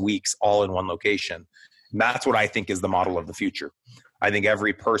next 6 weeks, all in one location. And that's what I think is the model of the future. I think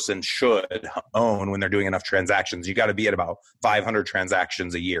every person should own when they're doing enough transactions. You got to be at about 500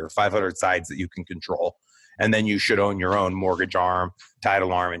 transactions a year, 500 sides that you can control. And then you should own your own mortgage arm,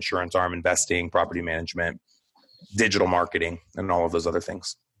 title arm, insurance arm, investing, property management, digital marketing, and all of those other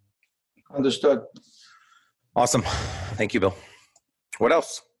things. Understood. Awesome. Thank you, Bill. What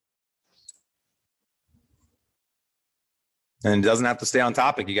else? And it doesn't have to stay on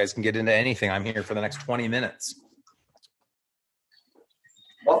topic. You guys can get into anything. I'm here for the next 20 minutes.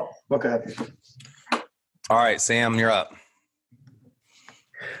 Oh, okay. All right, Sam, you're up.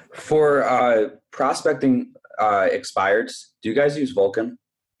 For prospecting expireds, do you guys use Vulcan?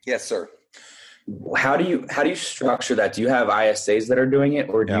 Yes, sir. How do you structure that? Do you have ISAs that are doing it,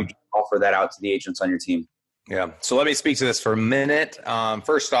 or do you offer that out to the agents on your team? Yeah. So let me speak to this for a minute.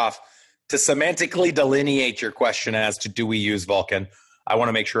 First off, to semantically delineate your question as to do we use Vulcan, I want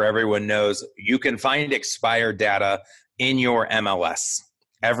to make sure everyone knows you can find expired data in your MLS.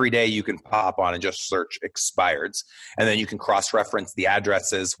 Every day you can pop on and just search expireds, and then you can cross-reference the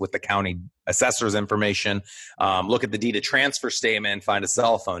addresses with the county assessor's information, look at the deed of transfer statement, and find a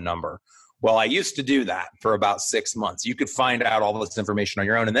cell phone number. Well, I used to do that for about 6 months. You could find out all this information on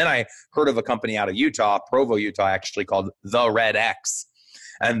your own. And then I heard of a company out of Utah, Provo, Utah, actually called The Red X.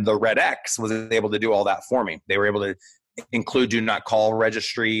 And The Red X was able to do all that for me. They were able to include do not call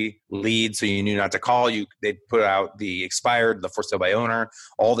registry leads, so you knew not to call. They put out the expired, the for sale by owner,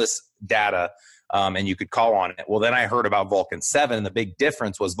 all this data, and you could call on it. Well, then I heard about Vulcan 7, and the big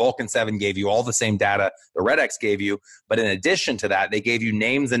difference was Vulcan 7 gave you all the same data the Red X gave you, but in addition to that, they gave you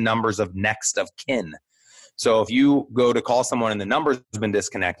names and numbers of next of kin. So if you go to call someone and the number's been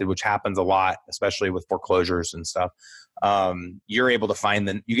disconnected, which happens a lot, especially with foreclosures and stuff, you're able to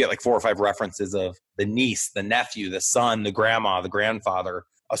find you get like 4 or 5 references of the niece, the nephew, the son, the grandma, the grandfather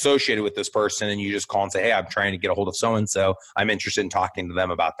associated with this person. And you just call and say, hey, I'm trying to get a hold of so-and-so. I'm interested in talking to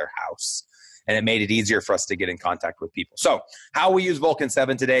them about their house. and it made it easier for us to get in contact with people. So how we use Vulcan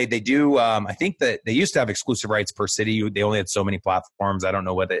 7 today, they do, I think that they used to have exclusive rights per city. They only had so many platforms. I don't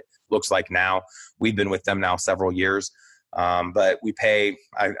know what it looks like now. We've been with them now several years. But we pay,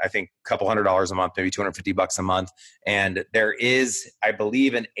 I think, a couple $100 a month, maybe $250 a month. And there is, I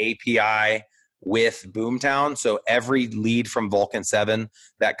believe, an API with Boomtown. So every lead from Vulcan 7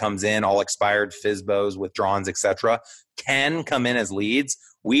 that comes in, all expired, FSBOs, withdrawals, etc., can come in as leads.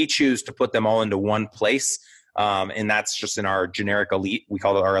 We choose to put them all into one place. And that's just in our generic elite. We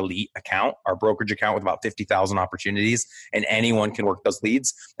call it our elite account, our brokerage account with about 50,000 opportunities, and anyone can work those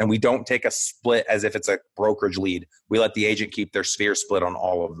leads. And we don't take a split as if it's a brokerage lead. We let the agent keep their sphere split on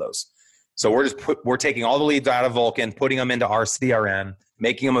all of those. So we're taking all the leads out of Vulcan, putting them into our CRM,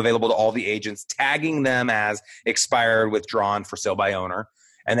 making them available to all the agents, tagging them as expired, withdrawn, for sale by owner.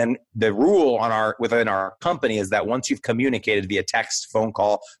 And then the rule within our company is that once you've communicated via text, phone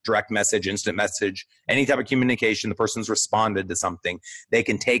call, direct message, instant message, any type of communication, the person's responded to something, they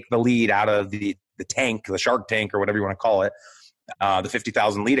can take the lead out of the tank, the shark tank, or whatever you want to call it, the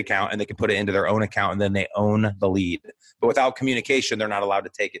 50,000 lead account, and they can put it into their own account, and then they own the lead. But without communication, they're not allowed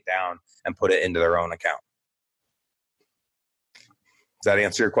to take it down and put it into their own account. Does that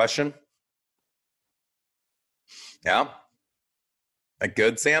answer your question? Yeah? That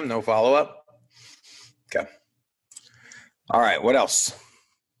good, Sam? No follow-up? Okay. All right, what else?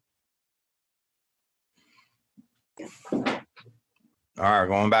 All right,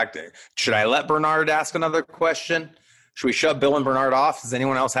 going back to, should I let Bernard ask another question? Should we shut Bill and Bernard off? Does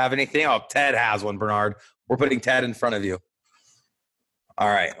anyone else have anything? Oh, Ted has one, Bernard. We're putting Ted in front of you. All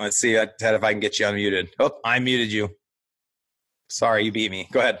right, let's see, Ted, if I can get you unmuted. Oh, I muted you. Sorry, you beat me.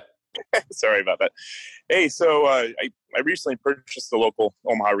 Go ahead. Sorry about that. Hey, so I recently purchased the local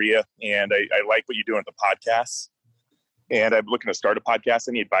Omaha RIA, and I like what you do on the podcasts. And I'm looking to start a podcast.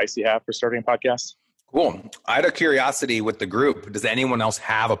 Any advice you have for starting a podcast? Cool. I had a curiosity with the group. Does anyone else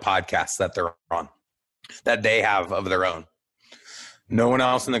have a podcast that they're on, that they have of their own? No one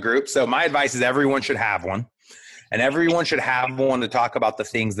else in the group? So my advice is everyone should have one. And everyone should have one to talk about the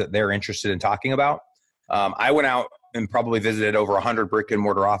things that they're interested in talking about. I went out and probably visited over 100 brick and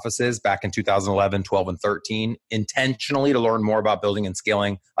mortar offices back in 2011, 12, and 13, intentionally to learn more about building and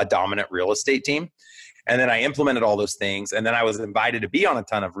scaling a dominant real estate team. And then I implemented all those things. And then I was invited to be on a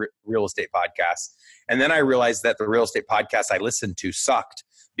ton of real estate podcasts. And then I realized that the real estate podcasts I listened to sucked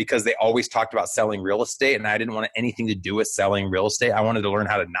because they always talked about selling real estate. And I didn't want anything to do with selling real estate. I wanted to learn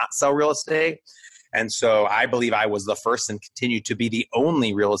how to not sell real estate. And so I believe I was the first and continue to be the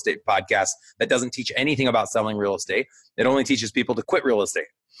only real estate podcast that doesn't teach anything about selling real estate. It only teaches people to quit real estate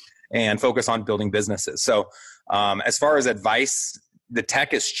and focus on building businesses. So as far as advice, the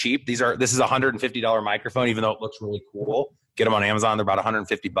tech is cheap. This is a $150 microphone, even though it looks really cool. Get them on Amazon. They're about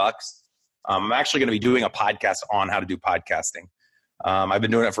 $150. I'm actually going to be doing a podcast on how to do podcasting. I've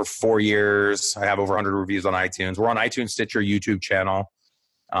been doing it for 4 years. I have over 100 reviews on iTunes. We're on iTunes, Stitcher, YouTube channel.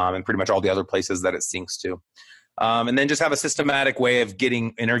 And pretty much all the other places that it syncs to. And then just have a systematic way of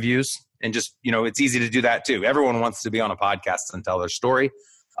getting interviews. And just, it's easy to do that too. Everyone wants to be on a podcast and tell their story.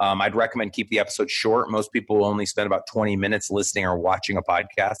 I'd recommend keep the episode short. Most people only spend about 20 minutes listening or watching a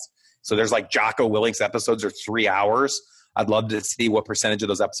podcast. So there's like Jocko Willink's episodes are 3 hours. I'd love to see what percentage of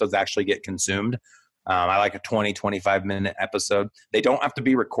those episodes actually get consumed. I like a 20, 25-minute episode. They don't have to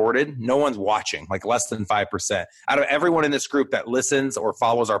be recorded. No one's watching, like less than 5%. Out of everyone in this group that listens or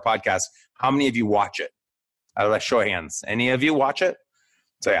follows our podcast, how many of you watch it? Out of that show of hands. Any of you watch it?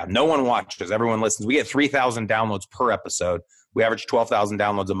 So yeah, no one watches. Everyone listens. We get 3,000 downloads per episode. We average 12,000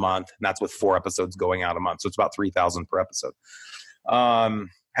 downloads a month, and that's with 4 episodes going out a month. So it's about 3,000 per episode.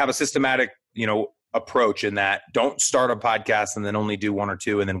 Have a systematic, approach in that. Don't start a podcast and then only do 1 or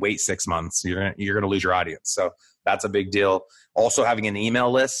 2 and then wait 6 months. You're going to lose your audience. So that's a big deal. Also having an email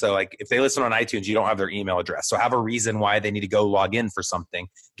list. So like if they listen on iTunes, you don't have their email address. So have a reason why they need to go log in for something.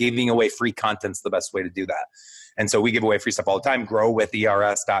 Giving away free content's the best way to do that. And so we give away free stuff all the time.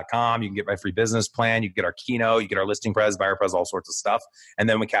 Growwithers.com. You can get my free business plan. You can get our keynote. You get our listing press, buyer press, all sorts of stuff. And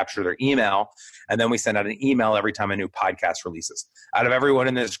then we capture their email. And then we send out an email every time a new podcast releases. Out of everyone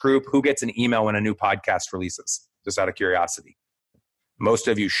in this group, who gets an email when a new podcast releases? Just out of curiosity. Most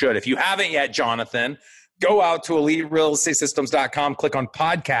of you should. If you haven't yet, Jonathan, go out to EliteRealEstateSystems.com, click on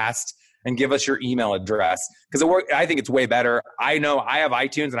podcast, and give us your email address. Because I think it's way better. I know I have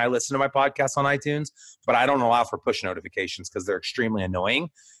iTunes and I listen to my podcasts on iTunes, but I don't allow for push notifications because they're extremely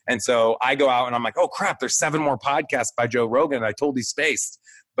annoying. And so I go out and I'm like, oh crap, there's 7 more podcasts by Joe Rogan. I totally spaced.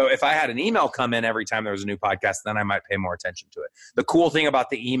 But if I had an email come in every time there was a new podcast, then I might pay more attention to it. The cool thing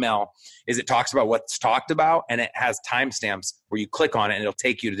about the email is it talks about what's talked about, and it has timestamps where you click on it and it'll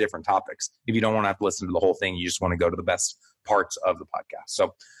take you to different topics. If you don't want to have to listen to the whole thing, you just want to go to the best parts of the podcast.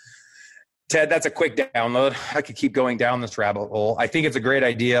 So Ted, that's a quick download. I could keep going down this rabbit hole. I think it's a great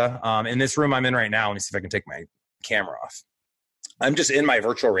idea. In this room I'm in right now, let me see if I can take my camera off. I'm just in my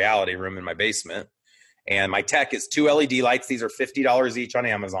virtual reality room in my basement. And my tech is 2 LED lights. These are $50 each on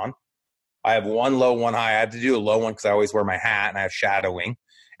Amazon. I have one low, one high. I have to do a low one because I always wear my hat and I have shadowing.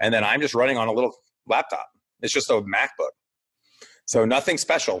 And then I'm just running on a little laptop. It's just a MacBook. So nothing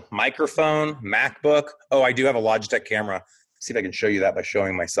special. Microphone, MacBook. Oh, I do have a Logitech camera. See if I can show you that by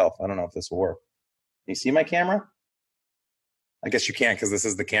showing myself. I don't know if this will work. Can you see my camera? I guess you can't because this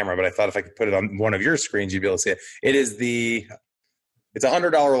is the camera, but I thought if I could put it on one of your screens, you'd be able to see it. It's a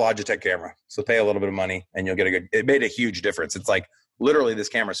 $100 Logitech camera. So pay a little bit of money and you'll get it made a huge difference. It's like literally this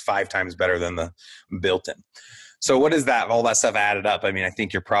camera is 5 times better than the built-in. So what is that? All that stuff added up. I mean, I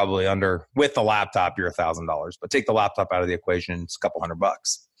think you're probably with the laptop, you're $1,000, but take the laptop out of the equation, it's a couple $100.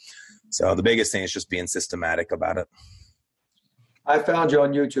 So the biggest thing is just being systematic about it. I found you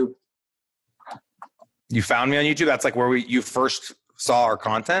on YouTube. You found me on YouTube? That's like where you first saw our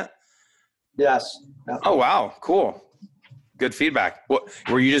content? Yes. Yeah. Oh, wow. Cool. Good feedback. What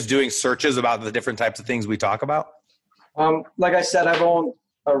were you just doing searches about the different types of things we talk about? Like I said, I've owned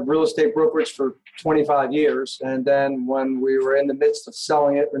a real estate brokerage for 25 years. And then when we were in the midst of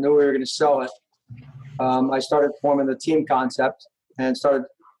selling it, we knew we were going to sell it. I started forming the team concept and started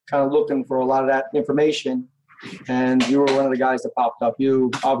kind of looking for a lot of that information. And you were one of the guys that popped up.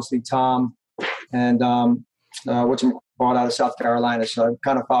 You, obviously, Tom, and what's brought out of South Carolina. So I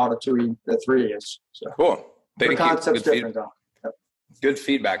kind of followed the 3 years. So. Cool. The concept's different, though. Yep. Good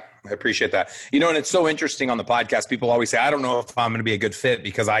feedback. I appreciate that. And it's so interesting on the podcast. People always say, I don't know if I'm going to be a good fit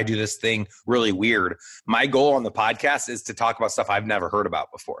because I do this thing really weird. My goal on the podcast is to talk about stuff I've never heard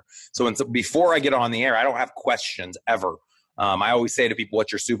about before. So before I get on the air, I don't have questions ever. I always say to people,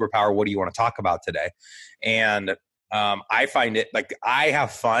 what's your superpower? What do you want to talk about today? And I find it like I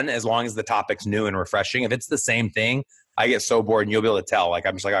have fun as long as the topic's new and refreshing. If it's the same thing, I get so bored, and you'll be able to tell. Like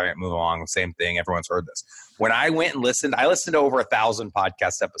I'm just like, all right, move along. Same thing. Everyone's heard this. When I went and listened, I listened to over 1,000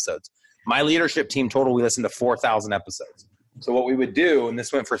 podcast episodes. My leadership team total, we listened to 4,000 episodes. So what we would do, and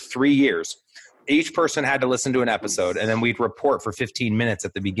this went for 3 years, each person had to listen to an episode, and then we'd report for 15 minutes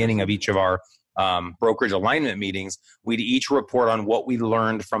at the beginning of each of our brokerage alignment meetings. We'd each report on what we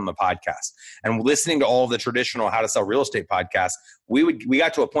learned from the podcast. And listening to all of the traditional How to Sell Real Estate podcasts, we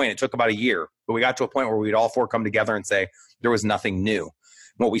got to a point, it took about a year, but we got to a point where we'd all 4 come together and say there was nothing new.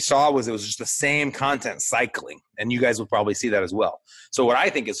 What we saw was it was just the same content cycling, and you guys will probably see that as well. So what I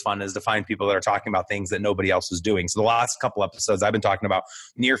think is fun is to find people that are talking about things that nobody else is doing. So the last couple episodes, I've been talking about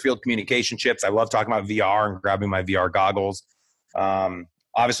near field communication chips. I love talking about VR and grabbing my VR goggles.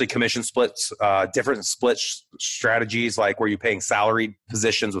 Obviously, commission splits, different split strategies, like where you're paying salaried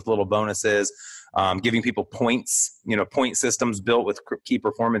positions with little bonuses, giving people points, point systems built with key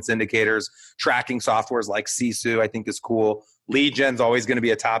performance indicators, tracking softwares like Sisu, I think is cool. Lead gen's always going to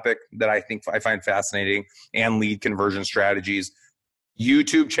be a topic that I find fascinating, and lead conversion strategies.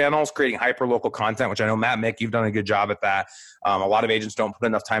 YouTube channels, creating hyper-local content, which I know, Matt Mick, you've done a good job at that. A lot of agents don't put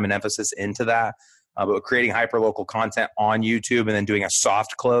enough time and emphasis into that. But creating hyper-local content on YouTube and then doing a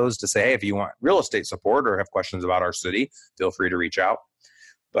soft close to say, hey, if you want real estate support or have questions about our city, feel free to reach out.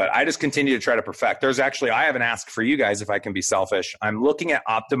 But I just continue to try to perfect. I have an ask for you guys if I can be selfish. I'm looking at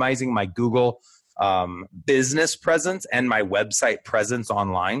optimizing my Google business presence and my website presence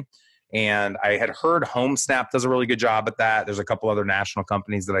online. And I had heard HomeSnap does a really good job at that. There's a couple other national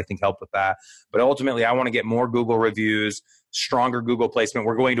companies that I think help with that. But ultimately, I want to get more Google reviews, stronger Google placement.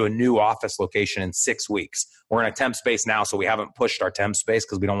 We're going to a new office location in 6 weeks. We're in a temp space now, so we haven't pushed our temp space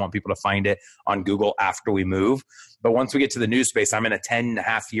because we don't want people to find it on Google after we move. But once we get to the new space, I'm in a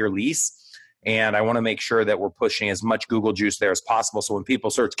 10.5-year lease. And I want to make sure that we're pushing as much Google juice there as possible. So when people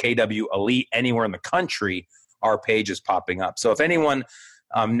search KW Elite anywhere in the country, our page is popping up. So if anyone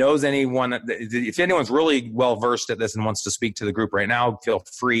knows anyone, if anyone's really well versed at this and wants to speak to the group right now, feel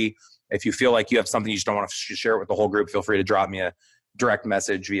free. If you feel like you have something you just don't want to share it with the whole group, feel free to drop me a direct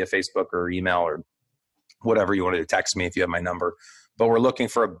message via Facebook or email or whatever you want to text me if you have my number. But we're looking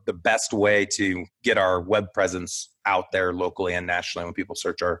for the best way to get our web presence out there locally and nationally when people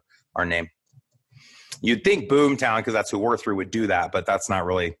search our name. You'd think Boomtown, because that's who we're through, would do that, but that's not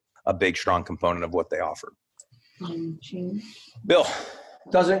really a big, strong component of what they offer. Bill.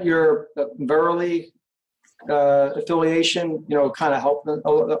 Doesn't your Verily affiliation, kind of help them?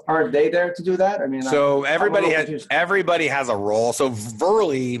 Aren't they there to do that? I mean, so everybody has a role. So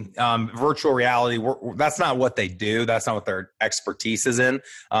Verly, virtual reality, that's not what they do. That's not what their expertise is in.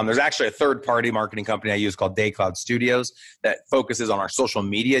 There's actually a third-party marketing company I use called DayCloud Studios that focuses on our social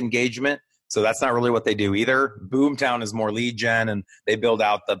media engagement. So that's not really what they do either. Boomtown is more lead gen, and they build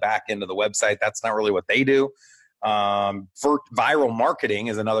out the back end of the website. That's not really what they do. For Viral Marketing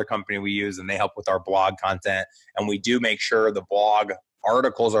is another company we use, and they help with our blog content. And we do make sure the blog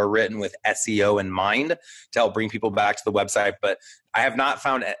articles are written with SEO in mind to help bring people back to the website. But I have not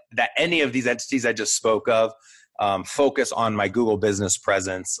found that any of these entities I just spoke of focus on my Google business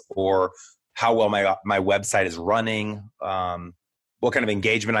presence or how well my website is running, what kind of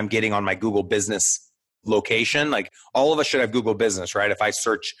engagement I'm getting on my Google business location. Like all of us should have Google business, right? If I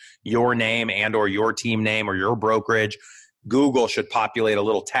search your name and or your team name or your brokerage, Google should populate a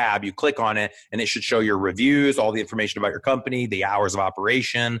little tab. You click on it and it should show your reviews, all the information about your company, the hours of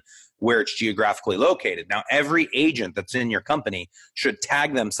operation, where it's geographically located. Now, every agent that's in your company should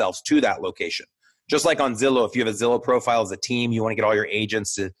tag themselves to that location. Just like on Zillow, if you have a Zillow profile as a team, you want to get all your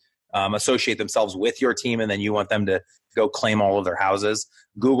agents to associate themselves with your team, and then you want them to go claim all of their houses.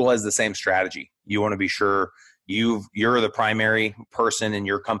 Google has the same strategy. You want to be sure you're the primary person in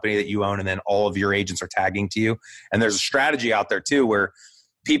your company that you own, and then all of your agents are tagging to you. And there's a strategy out there too where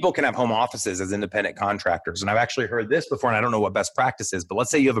people can have home offices as independent contractors. And I've actually heard this before, and I don't know what best practice is, but let's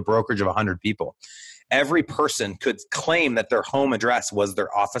say you have a brokerage of 100 people. Every person could claim that their home address was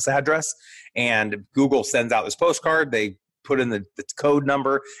their office address, and Google sends out this postcard. They put in the code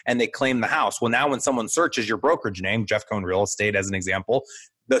number and they claim the house. Well, now when someone searches your brokerage name, Jeff Cohn Real Estate as an example,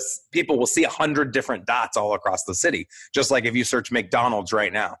 the people will see 100 different dots all across the city. Just like if you search McDonald's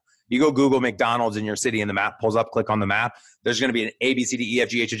right now, you go Google McDonald's in your city and the map pulls up, click on the map. There's going to be an A, B, C, D, E, F,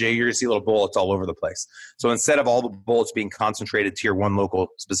 G, H, I, J. You're going to see little bullets all over the place. So instead of all the bullets being concentrated to your one local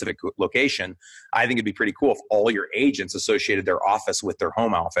specific location, I think it'd be pretty cool if all your agents associated their office with their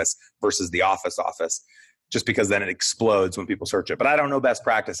home office versus the office, just because then it explodes when people search it. But I don't know best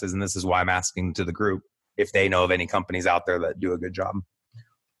practices, and this is why I'm asking to the group if they know of any companies out there that do a good job.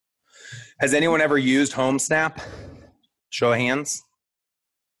 Has anyone ever used HomeSnap? Show of hands.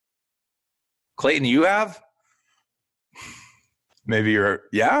 Clayton, you have? Maybe you're,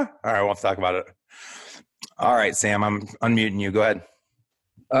 yeah? All right, we'll talk about it. All right, Sam, I'm unmuting you. Go ahead.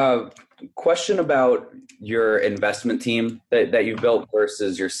 Question about your investment team that you built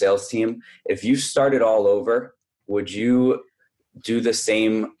versus your sales team. If you started all over, would you do the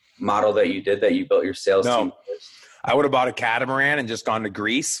same model that you did, that you built your sales team first? I would have bought a catamaran and just gone to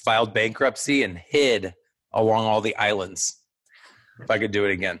Greece, filed bankruptcy, and hid along all the islands if I could do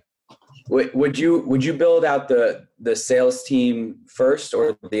it again. Would you build out the sales team first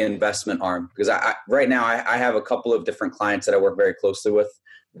or the investment arm? Because right now I have a couple of different clients that I work very closely with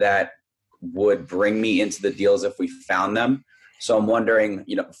that would bring me into the deals if we found them. So I'm wondering,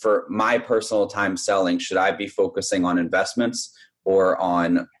 for my personal time selling, should I be focusing on investments or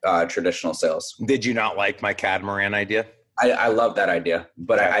on traditional sales? Did you not like my catamaran idea? I love that idea,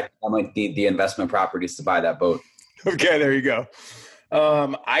 but okay. I might need the investment properties to buy that boat. Okay, there you go.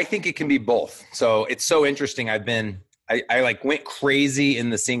 I think it can be both. So it's so interesting. I went crazy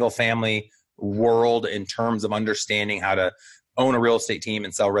in the single family world in terms of understanding how to own a real estate team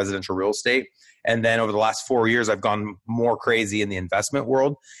and sell residential real estate. And then over the last 4 years, I've gone more crazy in the investment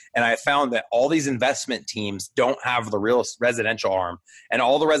world. And I found that all these investment teams don't have the real residential arm, and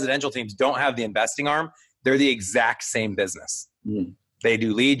all the residential teams don't have the investing arm. They're the exact same business. Mm. They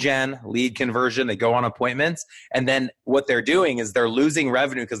do lead gen, lead conversion. They go on appointments. And then what they're doing is they're losing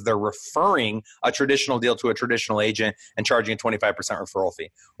revenue because they're referring a traditional deal to a traditional agent and charging a 25% referral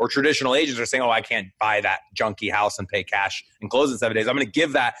fee. Or traditional agents are saying, oh, I can't buy that junky house and pay cash and close in 7 days. I'm going to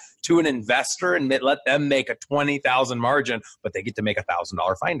give that to an investor and let them make a $20,000 margin, but they get to make a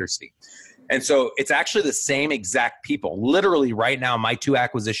 $1,000 finder's fee. And so it's actually the same exact people. Literally right now, my 2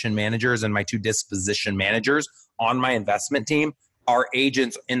 acquisition managers and my 2 disposition managers on my investment team are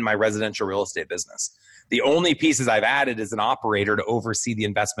agents in my residential real estate business. The only pieces I've added is an operator to oversee the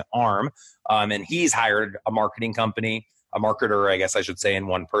investment arm. And he's hired a marketing company, a marketer, I guess I should say, in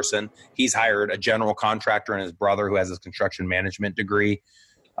one person. He's hired a general contractor and his brother who has his construction management degree.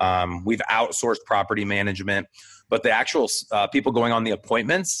 We've outsourced property management, but the actual people going on the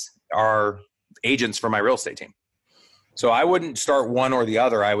appointments are agents for my real estate team. So I wouldn't start one or the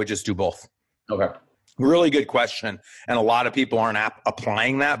other. I would just do both. Okay. Really good question. And a lot of people aren't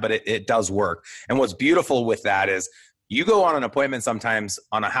applying that, but it does work. And what's beautiful with that is You go on an appointment sometimes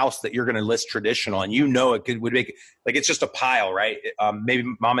on a house that you're going to list traditional, and would make like it's just a pile, right? Maybe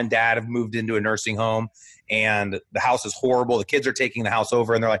mom and dad have moved into a nursing home, and the house is horrible. The kids are taking the house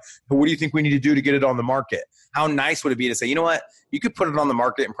over, and they're like, "What do you think we need to do to get it on the market?" How nice would it be to say, you know what? You could put it on the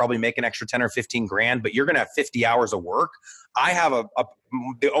market and probably make an extra 10 or 15 grand, but you're going to have 50 hours of work. I have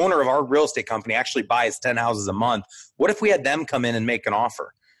the owner of our real estate company actually buys 10 houses a month. What if we had them come in and make an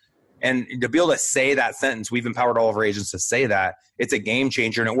offer? And to be able to say that sentence, we've empowered all of our agents to say that. It's a game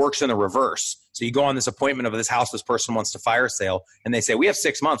changer, and it works in the reverse. So you go on this appointment of this house this person wants to fire sale, and they say, we have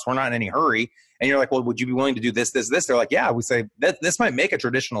 6 months. We're not in any hurry. And you're like, well, would you be willing to do this, this, this? They're like, yeah. We say, this might make a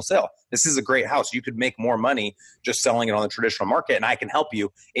traditional sale. This is a great house. You could make more money just selling it on the traditional market, and I can help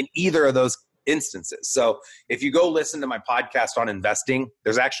you in either of those instances. So if you go listen to my podcast on investing,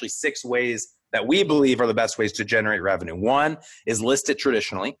 there's actually 6 ways that we believe are the best ways to generate revenue. 1 is list it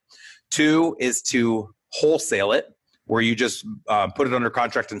traditionally. 2 is to wholesale it, where you just put it under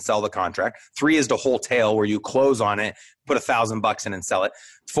contract and sell the contract. 3 is to wholesale, where you close on it, put $1,000 in and sell it.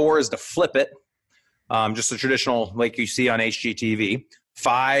 4 is to flip it, just a traditional like you see on HGTV.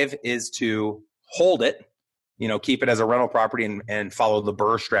 5 is to hold it, keep it as a rental property and follow the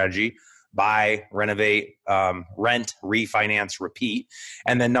BRRRR strategy. Buy, renovate, rent, refinance, repeat.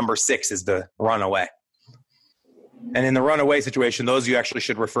 And then number 6 is the run away. And in the runaway situation, those you actually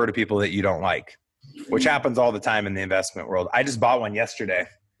should refer to people that you don't like, which happens all the time in the investment world. I just bought one yesterday.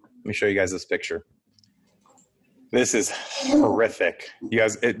 Let me show you guys this picture. This is horrific. You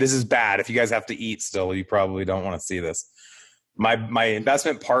guys, this is bad. If you guys have to eat still, you probably don't want to see this. My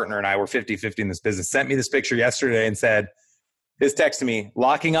investment partner and I were 50-50 in this business, sent me this picture yesterday and said, his text to me,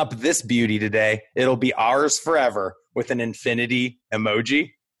 locking up this beauty today. It'll be ours forever, with an infinity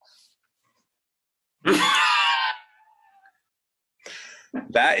emoji.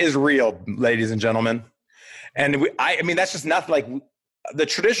 That is real, ladies and gentlemen. And I mean, that's just nothing. Like, the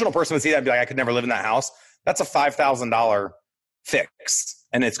traditional person would see that and be like, I could never live in that house. That's a $5,000 fix,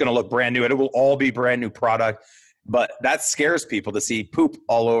 and it's going to look brand new. It will all be brand new product, but that scares people to see poop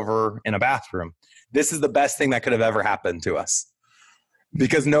all over in a bathroom. This is the best thing that could have ever happened to us,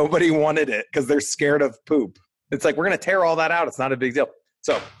 because nobody wanted it because they're scared of poop. It's like, we're going to tear all that out. It's not a big deal.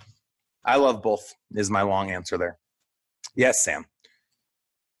 So I love both is my long answer there. Yes, Sam.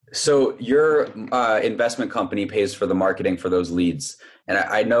 So your investment company pays for the marketing for those leads. And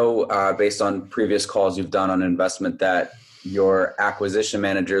I know based on previous calls you've done on investment that your acquisition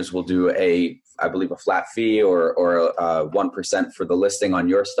managers will do I believe a flat fee or 1% for the listing on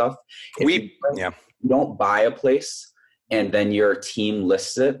your stuff. If you don't buy a place and then your team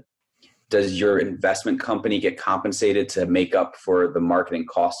lists it, does your investment company get compensated to make up for the marketing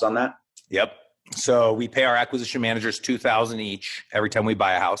costs on that? Yep. So we pay our acquisition managers $2,000 each every time we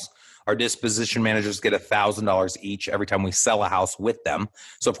buy a house. Our disposition managers get $1,000 each every time we sell a house with them.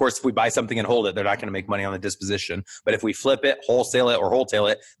 So of course, if we buy something and hold it, they're not going to make money on the disposition. But if we flip it, wholesale it, or wholesale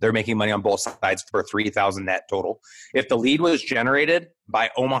it, they're making money on both sides for $3,000 net total. If the lead was generated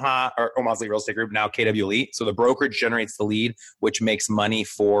by Omaha's Lead Real Estate Group, now KW Elite, so the brokerage generates the lead, which makes money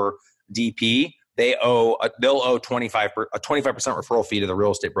for DP. They'll owe a 25% referral fee to the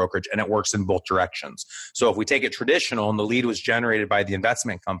real estate brokerage, and it works in both directions. So if we take it traditional and the lead was generated by the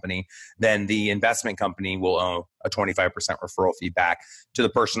investment company, then the investment company will owe a 25% referral fee back to the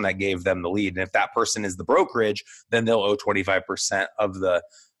person that gave them the lead. And if that person is the brokerage, then they'll owe 25% of the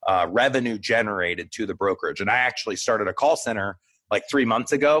revenue generated to the brokerage. And I actually started a call center like 3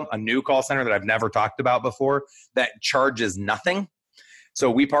 months ago, a new call center that I've never talked about before that charges nothing. So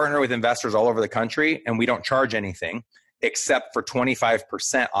we partner with investors all over the country, and we don't charge anything except for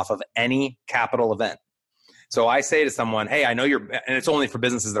 25% off of any capital event. So I say to someone, hey, I know and it's only for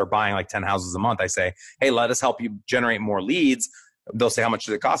businesses that are buying like 10 houses a month. I say, hey, let us help you generate more leads. They'll say, how much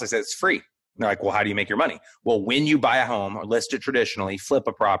does it cost? I say, it's free. And they're like, well, how do you make your money? Well, when you buy a home or list it traditionally, flip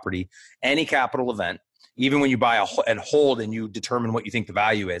a property, any capital event, even when you buy and hold and you determine what you think the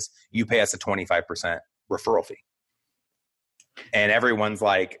value is, you pay us a 25% referral fee. And everyone's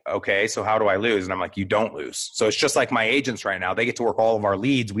like, okay, so how do I lose? And I'm like, you don't lose. So it's just like my agents right now. They get to work all of our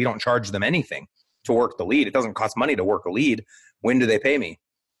leads. We don't charge them anything to work the lead. It doesn't cost money to work a lead. When do they pay me?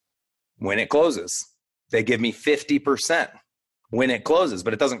 When it closes. They give me 50% when it closes,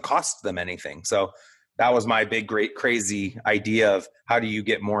 but it doesn't cost them anything. So that was my big, great, crazy idea of how do you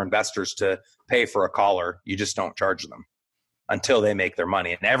get more investors to pay for a caller? You just don't charge them until they make their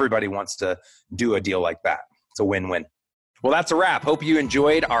money. And everybody wants to do a deal like that. It's a win-win. Well, that's a wrap. Hope you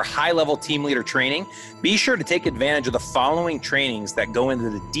enjoyed our high-level team leader training. Be sure to take advantage of the following trainings that go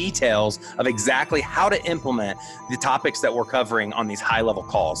into the details of exactly how to implement the topics that we're covering on these high-level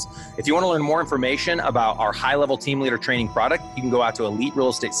calls. If you want to learn more information about our high-level team leader training product, you can go out to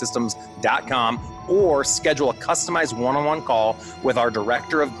eliterealestatesystems.com or schedule a customized one-on-one call with our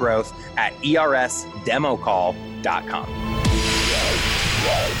director of growth at ersdemocall.com.